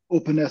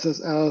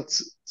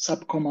OpenSSL's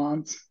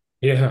subcommands.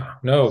 Yeah,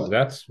 no,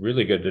 that's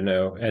really good to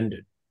know. And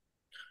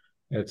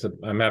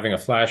I'm having a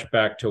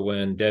flashback to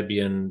when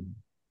Debian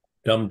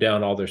dumbed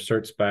down all their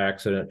certs by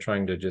accident,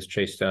 trying to just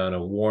chase down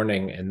a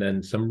warning, and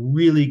then some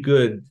really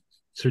good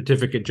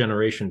certificate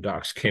generation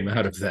docs came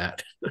out of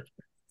that.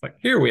 Like,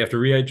 here, we have to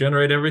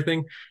regenerate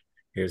everything.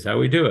 Here's how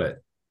we do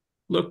it.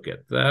 Look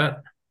at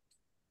that.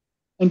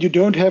 And you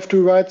don't have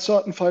to write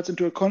certain files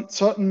into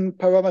certain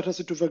parameters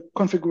into the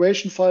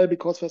configuration file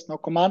because there's no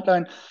command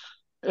line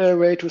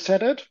way to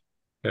set it.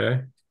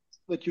 Okay.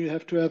 But you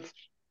have to have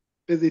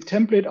the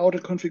template auto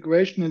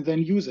configuration and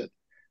then use it.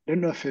 I don't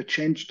know if you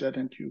changed that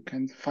and you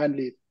can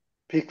finally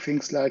pick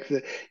things like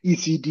the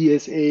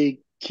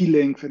ECDSA key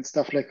length and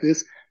stuff like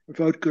this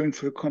without going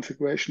through a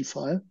configuration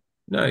file.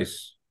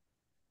 Nice.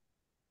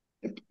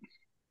 Yep.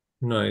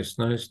 Nice.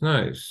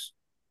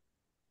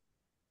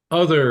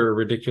 Other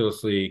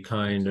ridiculously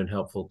kind and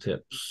helpful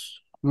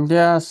tips.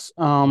 Yes.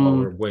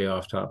 We're way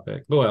off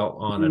topic. Well,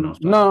 on and off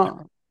topic.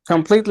 No,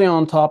 completely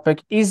on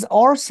topic. Is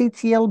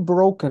RCTL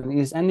broken?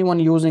 Is anyone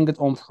using it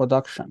on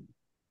production?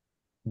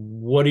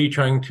 What are you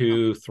trying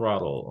to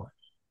throttle?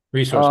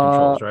 Resource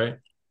controls, right?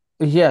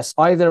 Yes,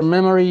 either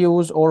memory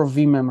use or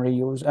vMemory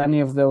use.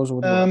 Any of those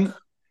would work.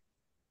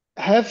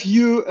 Have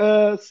you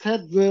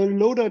set the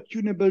loader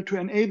tunable to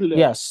enable it?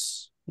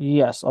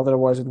 Yes.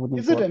 Otherwise, it wouldn't work.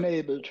 Is it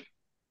enabled?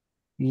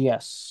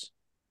 Yes.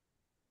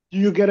 Do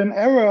you get an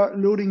error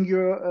loading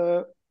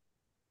your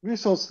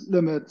resource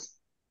limits?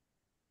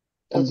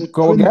 Does it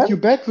print you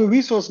back the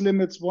resource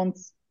limits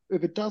once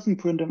if it doesn't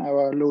print an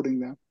error loading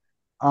them?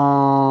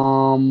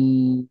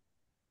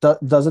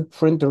 Does it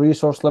print the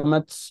resource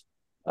limits?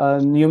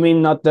 You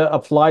mean not the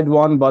applied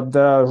one, but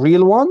the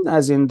real one,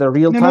 as in the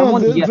real-time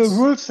one? Yes. The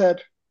rule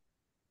set.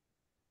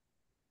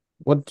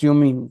 What do you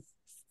mean?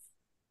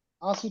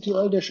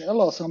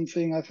 RCTL-L or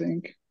something, I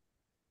think.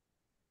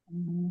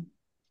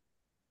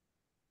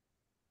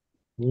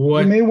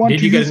 What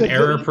did you get an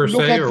error per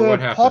se, or what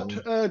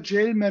happened? Pod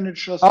jail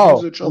manager's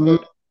usage of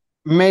it.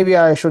 Maybe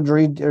I should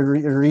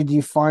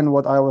redefine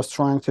what I was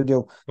trying to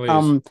do.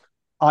 Please.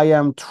 I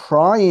am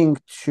trying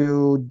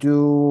to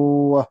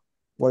do,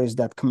 what is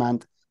that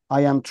command?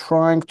 I am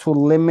trying to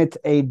limit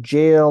a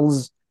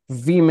jail's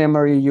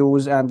vMemory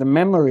use and the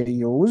memory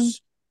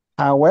use.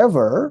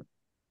 However,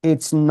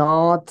 it's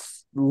not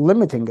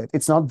limiting it.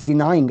 It's not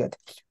denying it.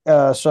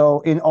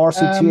 So in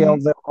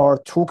RCTL, there are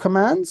two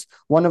commands.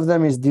 One of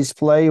them is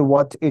display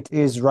what it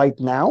is right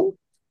now.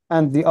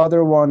 And the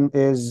other one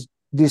is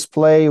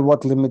display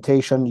what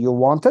limitation you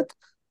wanted.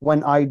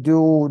 When I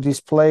do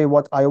display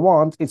what I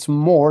want, it's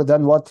more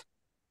than what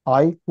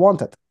I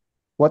wanted.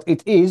 What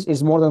it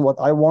is more than what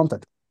I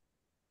wanted.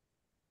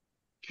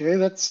 Okay,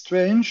 that's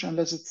strange,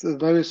 unless it's a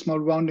very small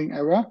rounding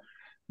error.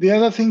 The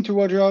other thing to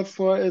watch out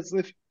for is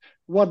if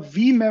what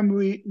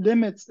vMemory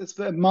limits is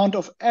the amount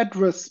of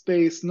address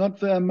space, not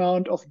the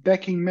amount of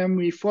backing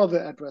memory for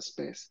the address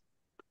space.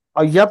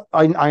 Yep,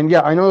 I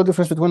know the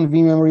difference between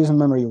vMemories and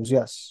memory use.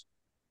 Yes.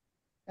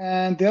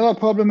 And the other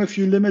problem, if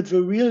you limit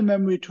the real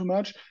memory too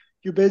much,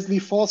 you basically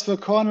force the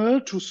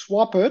kernel to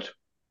swap it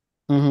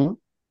Mm-hmm.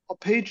 or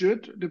page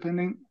it,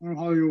 depending on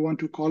how you want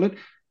to call it,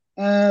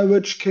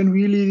 which can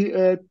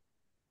really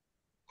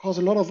cause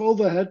a lot of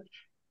overhead.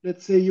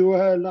 Let's say you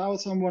allow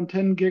someone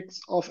 10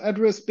 gigs of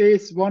address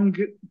space, 1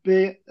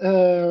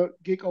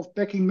 gig of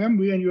backing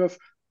memory, and you have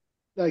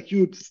like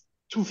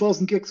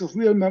 2,000 gigs of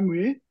real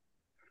memory.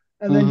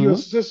 And then your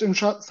Mm-hmm. system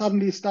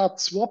suddenly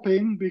starts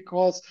swapping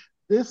because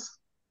this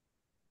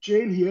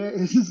jail here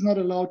is not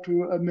allowed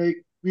to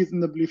make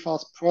reasonably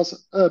fast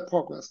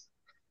progress.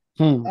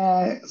 Hmm.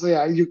 So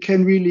yeah, you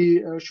can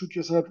really shoot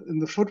yourself in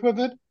the foot with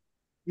it.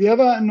 The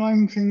other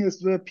annoying thing is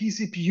the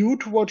pCPU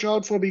to watch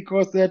out for,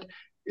 because that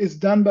is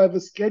done by the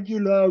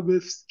scheduler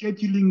with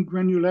scheduling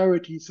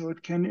granularity, so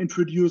it can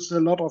introduce a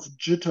lot of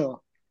jitter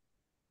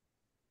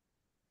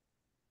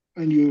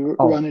when you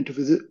Oh. run into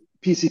the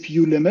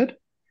pCPU limit,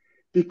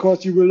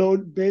 because you will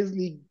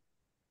basically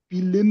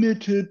be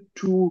limited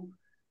to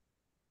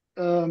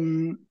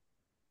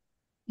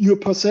your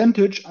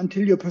percentage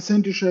until your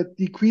percentage has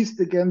decreased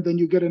again, then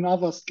you get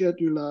another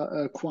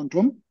scheduler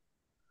quantum.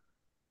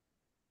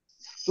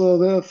 So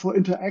therefore,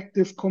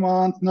 interactive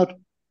commands, not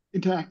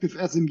interactive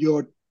as in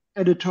your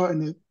editor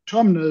in a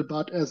terminal,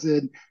 but as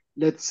in,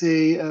 let's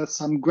say,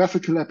 some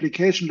graphical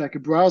application like a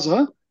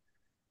browser,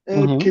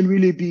 Mm-hmm. can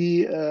really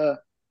be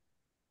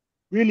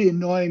really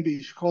annoying,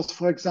 because,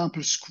 for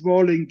example,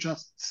 scrolling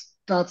just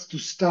starts to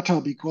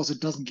stutter because it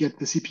doesn't get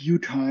the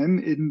CPU time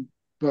in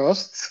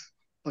bursts,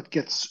 but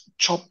gets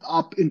chopped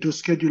up into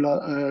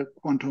scheduler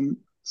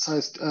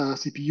quantum-sized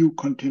CPU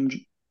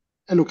contingent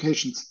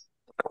allocations.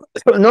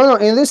 No.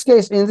 In this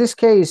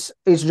case,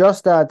 it's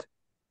just that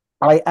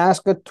I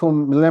asked it to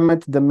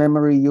limit the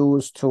memory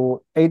use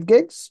to 8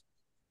 gigs.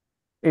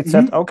 It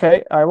said,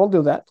 okay, I will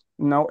do that.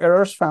 No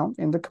errors found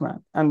in the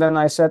command. And then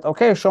I said,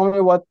 okay, show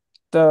me what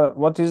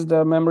is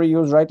the memory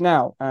use right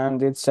now?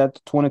 And it said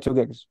 22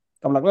 gigs.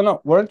 I'm like, no,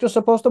 weren't you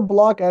supposed to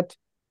block at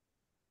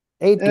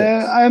 8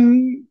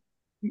 gigs?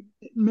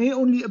 May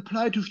only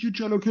apply to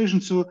future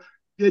allocations. So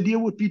the idea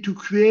would be to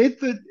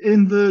create that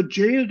in the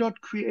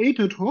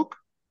jail.created hook.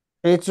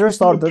 It's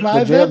restarted.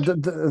 Apply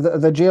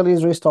The jail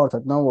is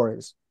restarted. No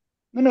worries.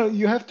 No,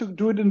 you have to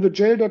do it in the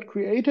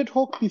jail.created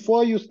hook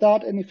before you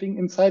start anything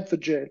inside the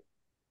jail.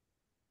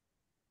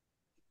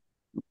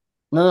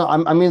 No,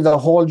 I mean the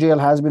whole jail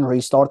has been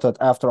restarted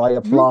after I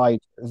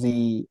applied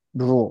the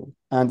rule,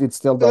 and it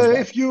still does that.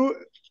 If you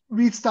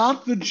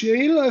restart the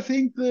jail, I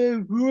think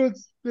the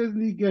rules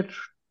basically get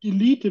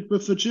deleted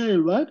with the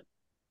jail, right?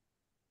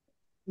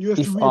 You have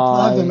to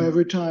reapply them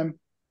every time,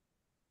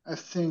 I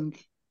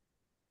think.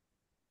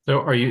 So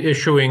are you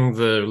issuing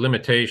the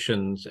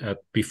limitations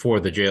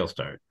before the jail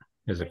start,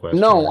 is the question?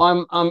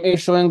 No, I'm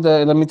issuing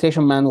the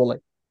limitation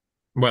manually.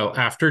 Well,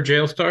 after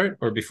jail start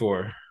or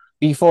before?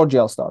 Before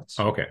jail starts.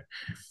 Okay.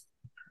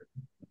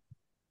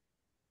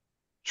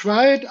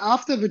 Try it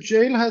after the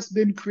jail has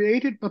been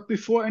created, but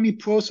before any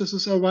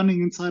processes are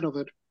running inside of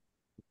it.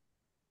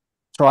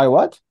 Try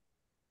what?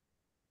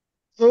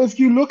 So if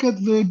you look at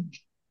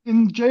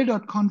in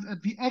jail.conf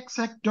at the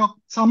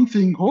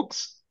exec.something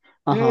hooks,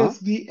 there's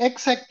the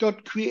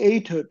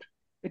exec.created.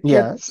 It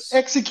gets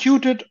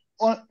executed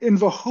in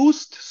the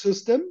host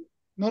system,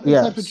 not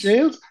inside the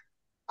jails,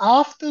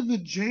 after the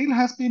jail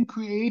has been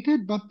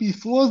created, but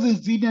before the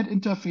VNet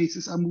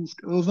interfaces are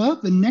moved over.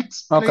 The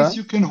next place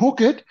you can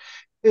hook it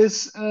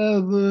is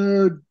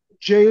the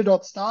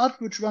jail.start,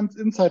 which runs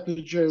inside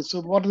the jail. So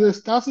what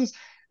this does is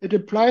it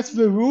applies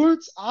the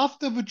rules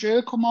after the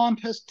jail command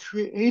has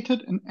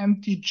created an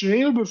empty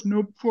jail with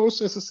no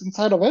processes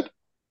inside of it,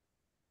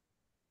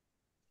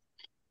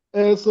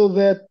 so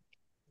that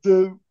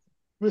the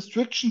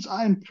restrictions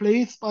are in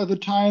place by the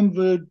time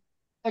the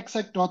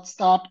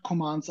exec.start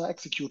commands are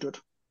executed.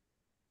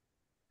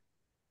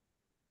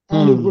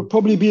 And it would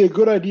probably be a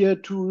good idea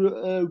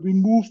to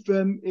remove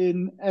them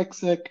in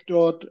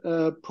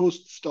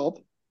exec.poststop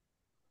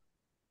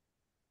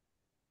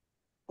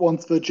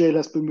once the jail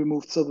has been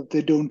removed, so that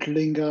they don't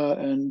linger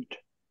and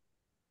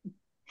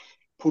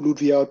pollute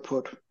the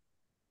output.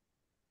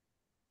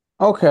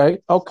 Okay.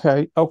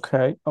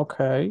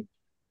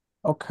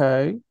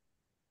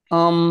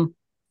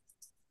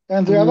 And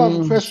the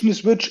other question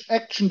is, which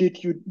action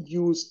did you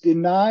use?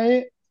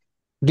 Deny?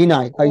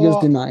 Deny. I use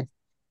deny.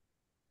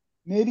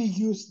 Maybe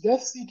use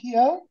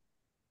defctl?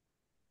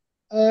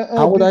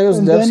 How would I use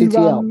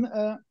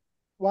defctl?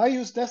 Why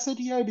use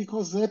defctl?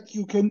 Because that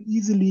you can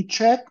easily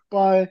check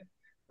by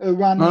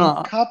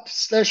running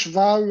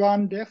cut/var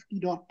run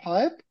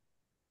defd.pipe,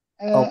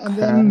 and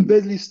then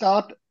basically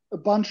start a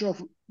bunch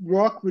of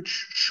work which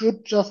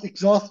should just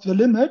exhaust the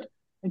limit,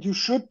 and you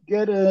should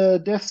get a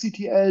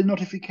defctl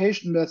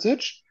notification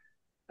message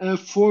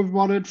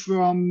forwarded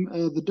from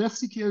the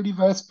devctl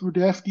device through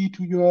devd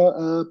to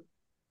your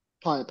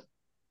pipe.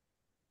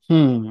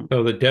 So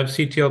the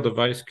devctl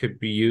device could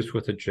be used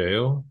with a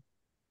jail?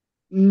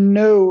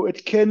 No,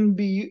 it can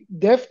be.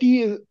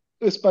 devd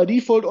is by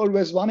default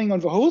always running on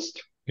the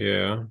host.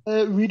 Yeah.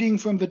 Reading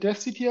from the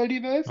devctl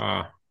device.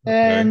 Okay.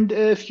 And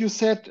if you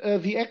set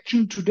the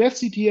action to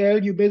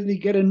devctl, you basically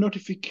get a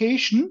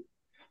notification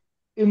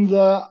in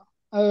the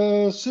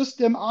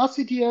system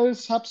rctl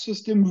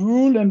subsystem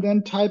rule and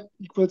then type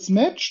equals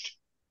matched.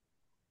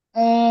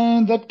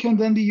 And that can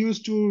then be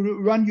used to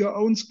run your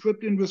own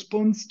script in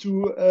response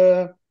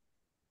to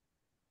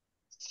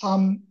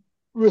some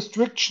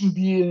restriction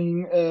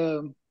being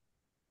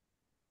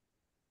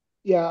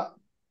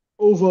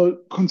over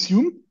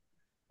consumed.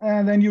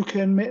 And then you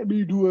can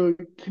maybe do a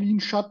clean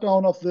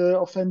shutdown of the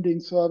offending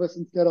service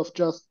instead of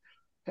just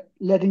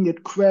letting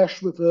it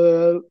crash with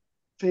a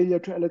failure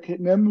to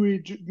allocate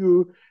memory.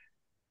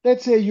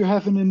 Let's say you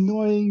have an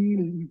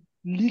annoying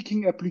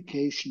leaking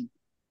application,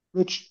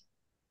 which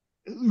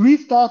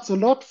restarts a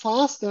lot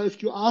faster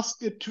if you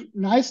ask it to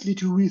nicely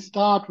to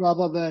restart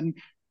rather than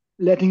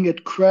letting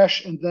it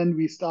crash and then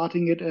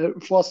restarting it,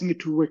 forcing it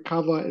to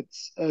recover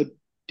its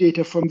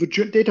data from the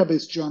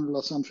database journal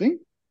or something.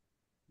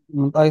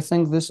 I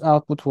think this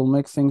output will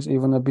make things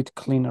even a bit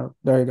cleaner.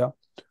 There you go.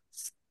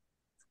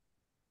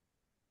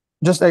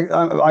 Just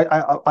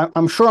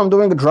I'm sure I'm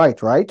doing it right?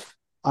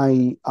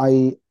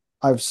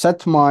 I've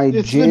set my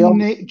jail.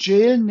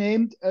 Jail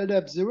named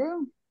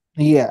LDAP0?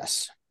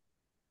 Yes.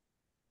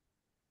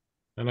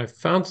 And I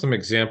found some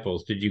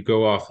examples. Did you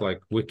go off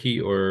like wiki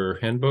or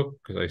handbook?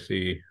 Because I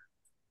see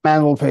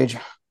manual page.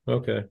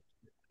 Okay.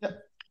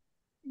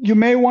 You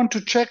may want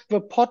to check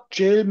the pod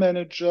jail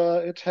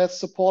manager. It has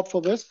support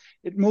for this.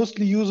 It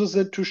mostly uses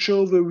it to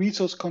show the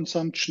resource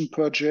consumption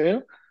per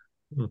jail,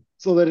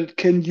 so that it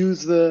can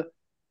use the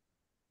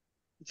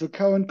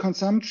current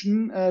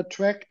consumption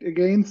tracked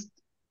against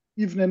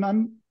even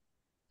an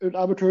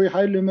arbitrary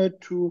high limit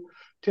to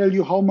tell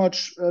you how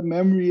much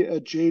memory a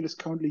jail is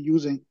currently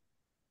using.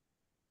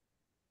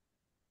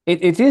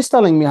 It is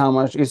telling me how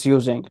much it's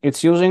using.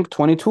 It's using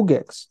 22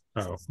 gigs.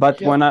 Oh. But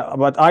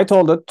I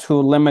told it to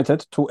limit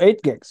it to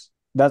 8 gigs.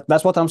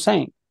 That's what I'm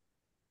saying.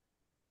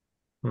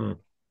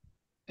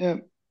 Yeah.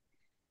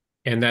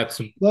 And that's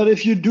but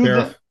if you do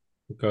that,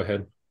 go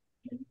ahead.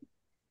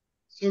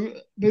 So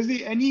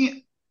basically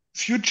any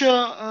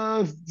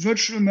future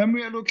virtual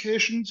memory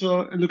allocations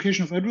or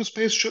allocation of address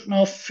space should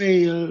now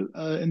fail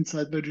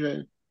inside the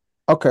jail.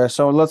 Okay,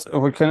 so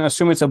we can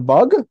assume it's a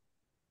bug?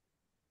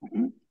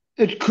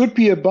 It could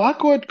be a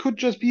bug, or it could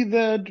just be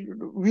that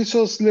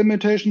resource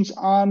limitations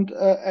aren't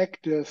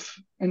active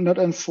and not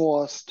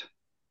enforced.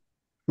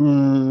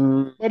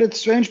 But it's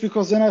strange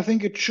because then I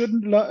think it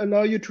shouldn't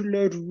allow you to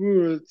load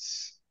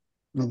rules.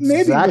 Exactly.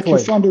 Maybe that you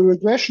found a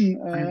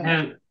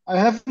regression. I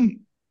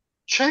haven't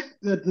checked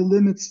that the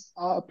limits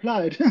are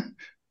applied.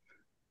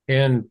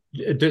 And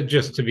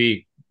just to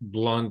be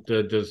blunt,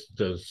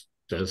 does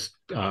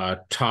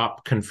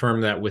top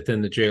confirm that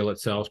within the jail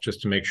itself,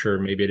 just to make sure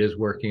maybe it is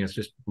working? It's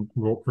just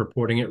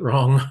reporting it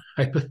wrong,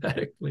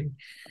 hypothetically.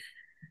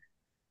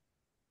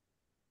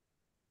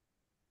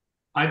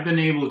 I've been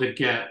able to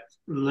get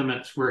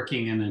limits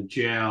working in a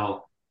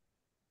jail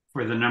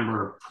for the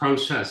number of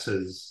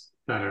processes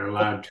that are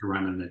allowed to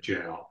run in the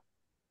jail.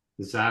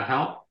 Does that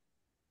help?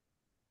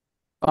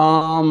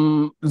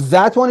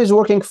 That one is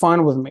working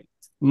fine with me.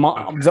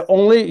 Okay. The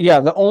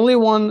only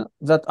one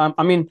that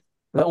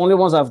the only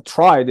ones I've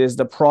tried is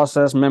the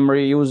process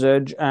memory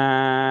usage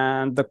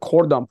and the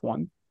core dump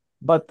one.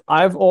 But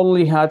I've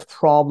only had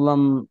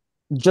problem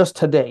just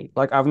today.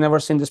 Like I've never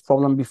seen this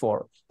problem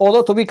before.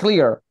 Although to be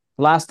clear,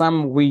 last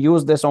time we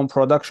used this on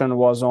production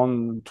was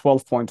on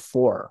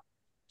 12.4.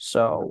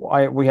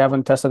 So we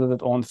haven't tested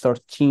it on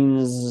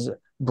 13's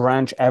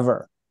branch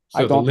ever.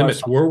 So the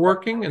limits were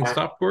working and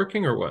stopped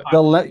working, or what?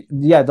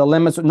 The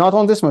limits, not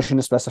on this machine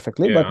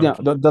specifically, but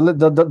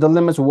the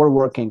limits were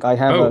working. I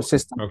have a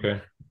system. Okay.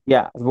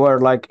 Yeah, where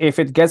like if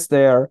it gets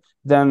there,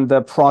 then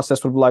the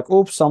process would be like,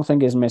 oops, something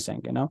is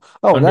missing, you know?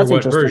 Oh, under that's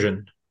what interesting.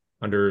 Version?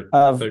 Under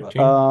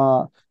 13?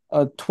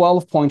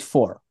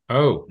 12.4.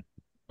 Oh,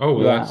 well,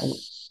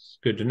 that's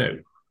good to know.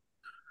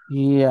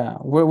 Yeah,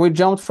 we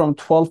jumped from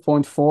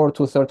 12.4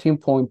 to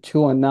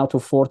 13.2 and now to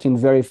 14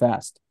 very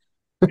fast.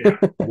 Yeah.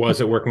 Was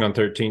it working on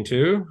 13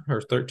 too, or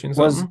 13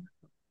 something?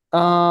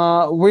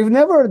 We've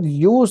never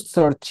used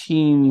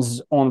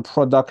 13s on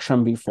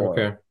production before.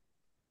 Okay.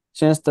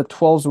 Since the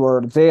 12s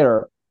were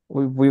there,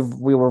 we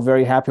were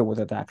very happy with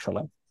it,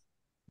 actually.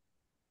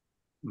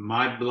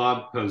 My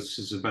blog post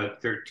is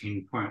about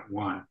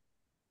 13.1,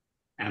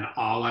 and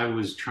all I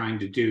was trying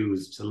to do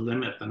was to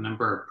limit the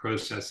number of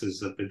processes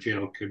that the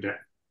jail could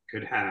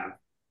have.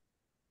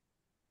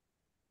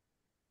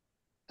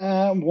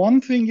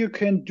 One thing you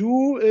can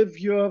do if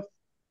you're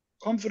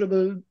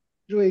comfortable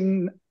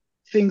doing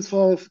things,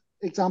 for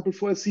example,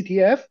 for a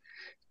CTF,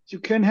 you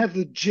can have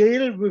the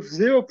jail with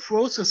 0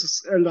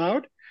 processes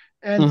allowed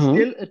and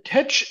still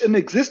attach an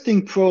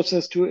existing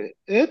process to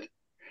it,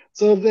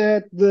 so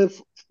that the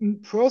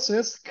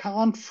process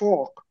can't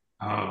fork.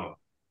 Oh,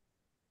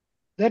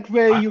 That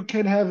way you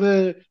can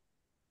have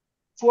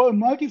for a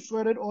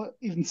multi-threaded or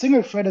even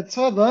single-threaded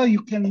server,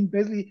 you can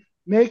basically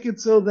make it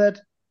so that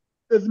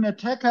if an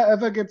attacker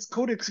ever gets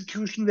code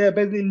execution, they're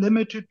basically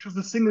limited to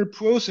the single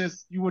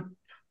process. You would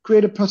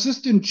create a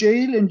persistent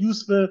jail and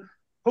use the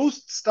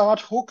post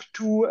start hook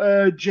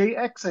to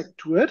JExec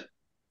to it,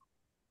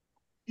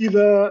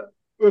 either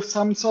with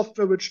some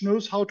software which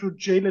knows how to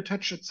jail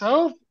attach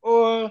itself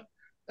or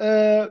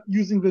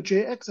using the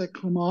JExec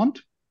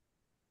command.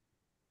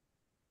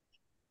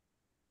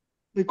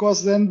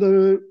 Because then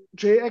the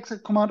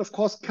JExec command, of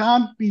course,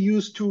 can't be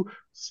used to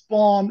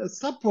spawn a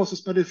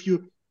subprocess, but if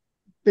you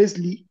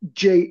basically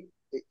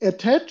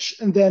attach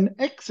and then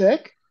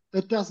exec,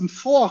 that doesn't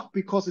fork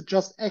because it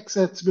just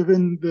exits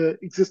within the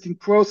existing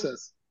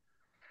process.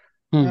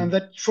 And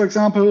that, for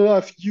example,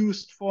 I've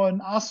used for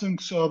an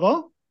async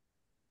server,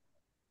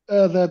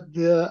 that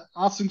the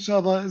async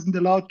server isn't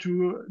allowed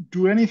to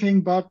do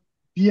anything but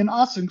be an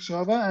async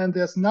server, and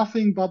there's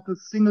nothing but the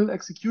single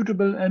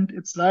executable and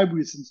its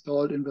libraries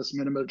installed in this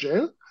minimal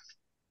jail.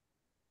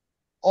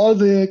 All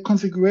the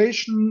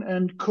configuration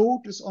and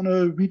code is on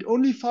a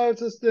read-only file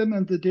system,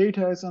 and the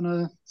data is on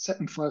a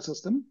second file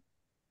system.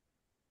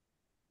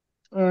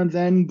 And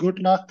then good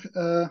luck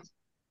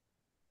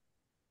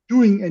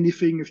doing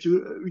anything if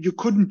you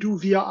couldn't do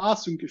via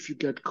async if you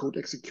get code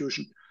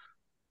execution.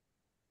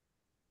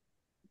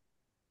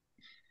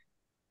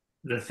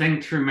 the thing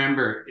to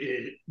remember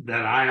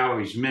that I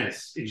always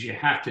miss is you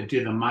have to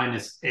do the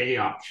 -A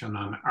option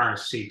on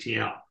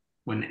RCTL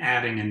when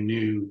adding a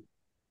new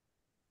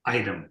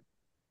item.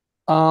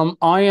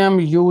 I am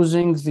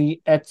using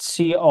the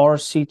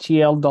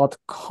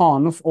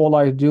etcrctl.conf. All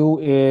I do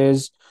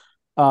is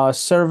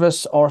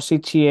service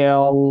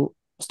RCTL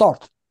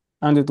start,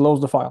 and it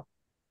loads the file.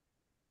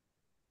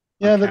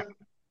 Yeah, Okay.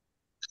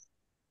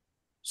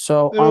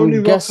 So it only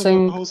I'm works on the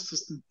guessing. host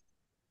system.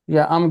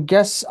 Yeah, I'm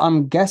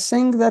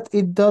guessing that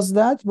it does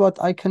that,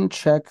 but I can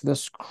check the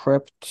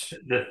script.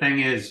 The thing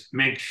is,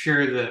 make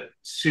sure that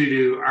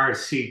sudo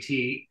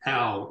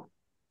RCTL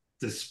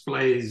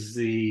displays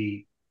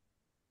the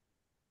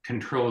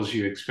controls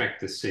you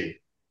expect to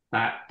see.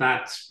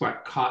 That's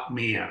what caught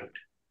me out.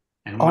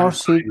 And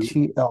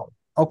RCTL.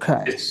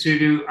 Okay. It's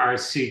sudo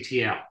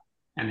RCTL,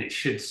 and it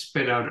should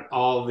spit out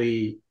all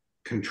the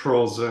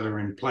controls that are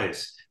in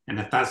place. And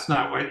if that's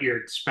not what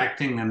you're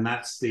expecting, then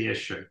that's the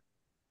issue.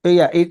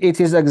 Yeah, it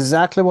is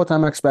exactly what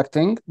I'm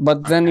expecting.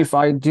 But then if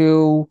I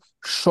do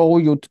show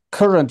you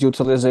current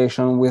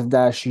utilization with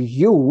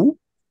 -u,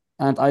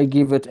 and I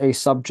give it a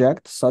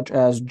subject such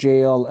as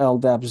JL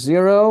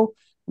LDAP0,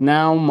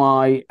 now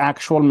my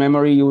actual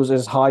memory use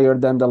is higher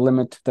than the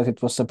limit that it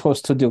was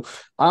supposed to do.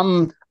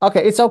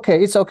 Okay, it's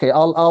okay.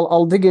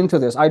 I'll dig into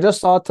this. I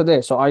just saw it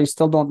today, so I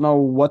still don't know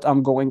what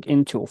I'm going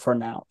into for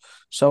now.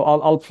 So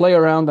I'll play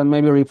around and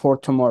maybe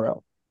report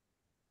tomorrow.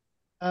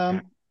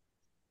 I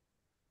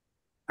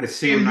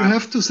see. So you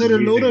have to set a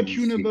loader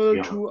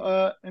tunable to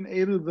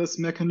enable this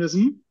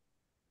mechanism.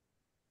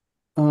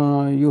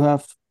 What?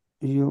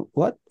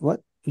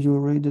 You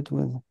read it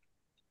with?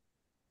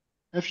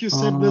 If you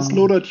set this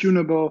loader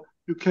tunable,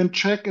 you can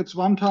check its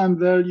runtime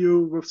value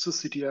with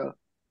sysctl.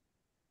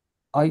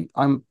 I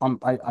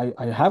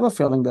have a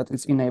feeling that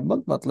it's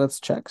enabled, but let's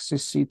check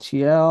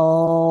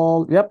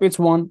sysctl. Yep, it's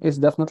 1. It's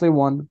definitely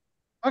 1.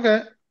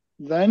 Okay,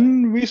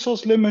 then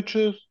resource limits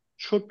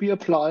should be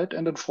applied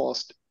and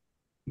enforced.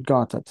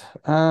 Got it.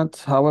 And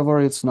however,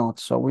 it's not,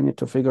 so we need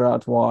to figure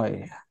out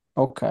why.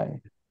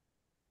 Okay.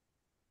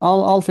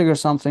 I'll figure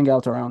something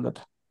out around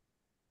it.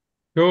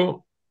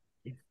 Cool.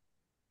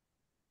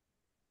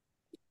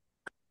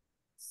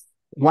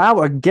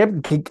 Wow, a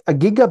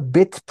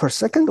gigabit per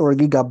second or a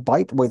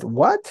gigabyte? Wait,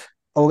 what?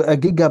 Oh, a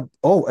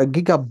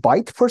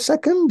gigabyte per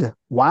second?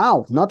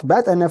 Wow, not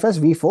bad. NFS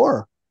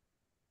v4.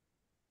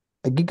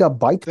 A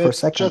gigabyte per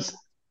second.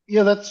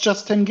 That's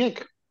just 10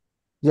 gig.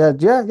 Yeah,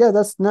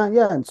 that's not,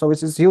 yeah. So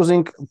it's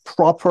using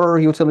proper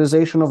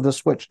utilization of the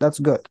switch. That's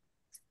good.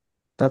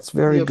 That's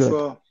very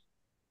good.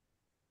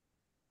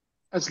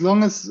 As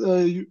long as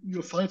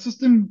your file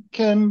system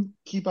can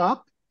keep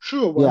up,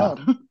 sure, why not?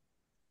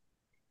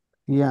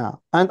 Yeah,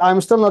 and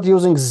I'm still not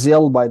using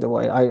ZIL, by the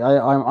way.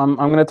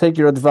 I'm gonna take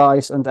your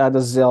advice and add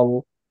a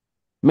ZIL.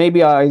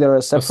 Maybe either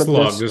a separate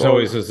slug. There's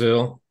always a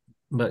ZIL,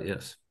 but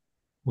yes,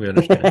 we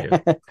understand you.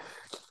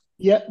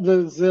 Yeah, the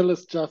ZIL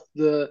is just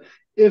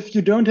if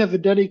you don't have a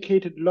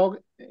dedicated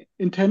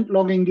intent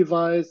logging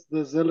device,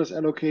 the ZIL is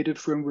allocated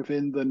from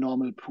within the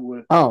normal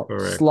pool. Oh,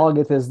 correct. Slug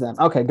it is then.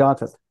 Okay,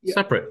 got it. Yeah.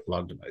 Separate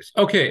log device.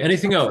 Okay,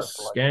 anything else,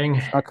 gang?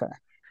 Okay.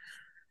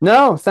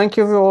 No, thank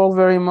you all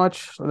very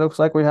much. It looks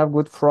like we have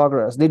good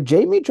progress. Did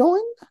Jamie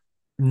join?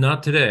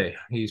 Not today.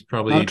 He's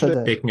probably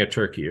taking a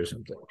turkey or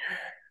something.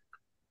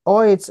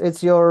 Oh,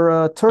 it's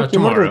your turkey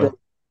tomorrow. Mother Day.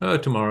 Oh,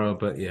 tomorrow,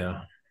 but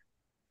yeah.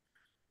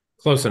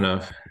 Close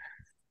enough.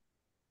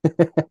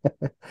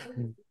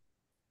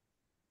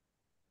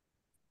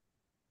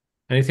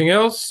 Anything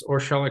else, or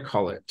shall I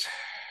call it?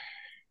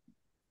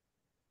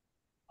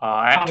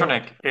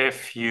 Antonik,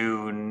 if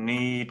you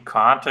need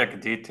contact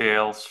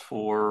details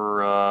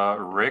for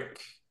Rick,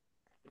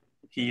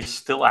 he's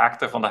still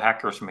active on the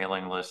hackers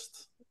mailing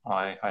list.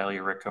 I highly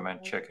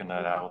recommend checking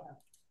that out.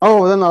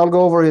 Oh, then I'll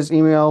go over his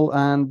email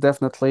and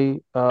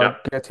definitely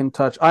get in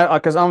touch.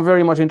 Because I'm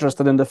very much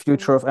interested in the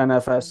future of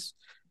NFS.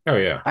 Oh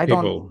yeah,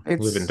 people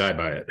live and die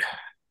by it.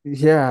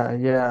 Yeah,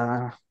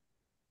 yeah.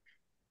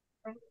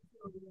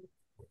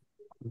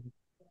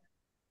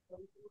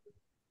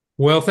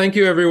 Well, thank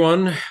you,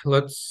 everyone.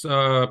 Let's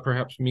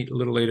perhaps meet a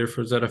little later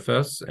for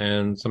ZFS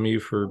and some of you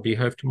for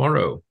Beehive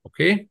tomorrow.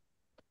 Okay?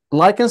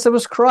 Like and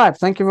subscribe.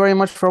 Thank you very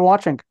much for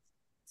watching.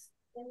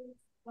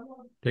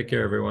 Take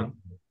care, everyone.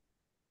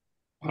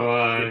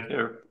 Bye. Take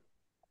care.